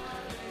Twitters,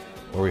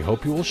 where we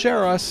hope you will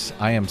share us.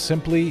 I am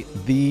simply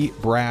the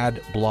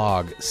Brad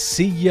Blog.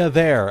 See ya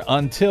there.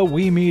 Until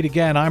we meet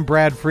again, I'm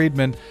Brad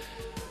Friedman.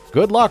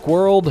 Good luck,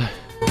 world.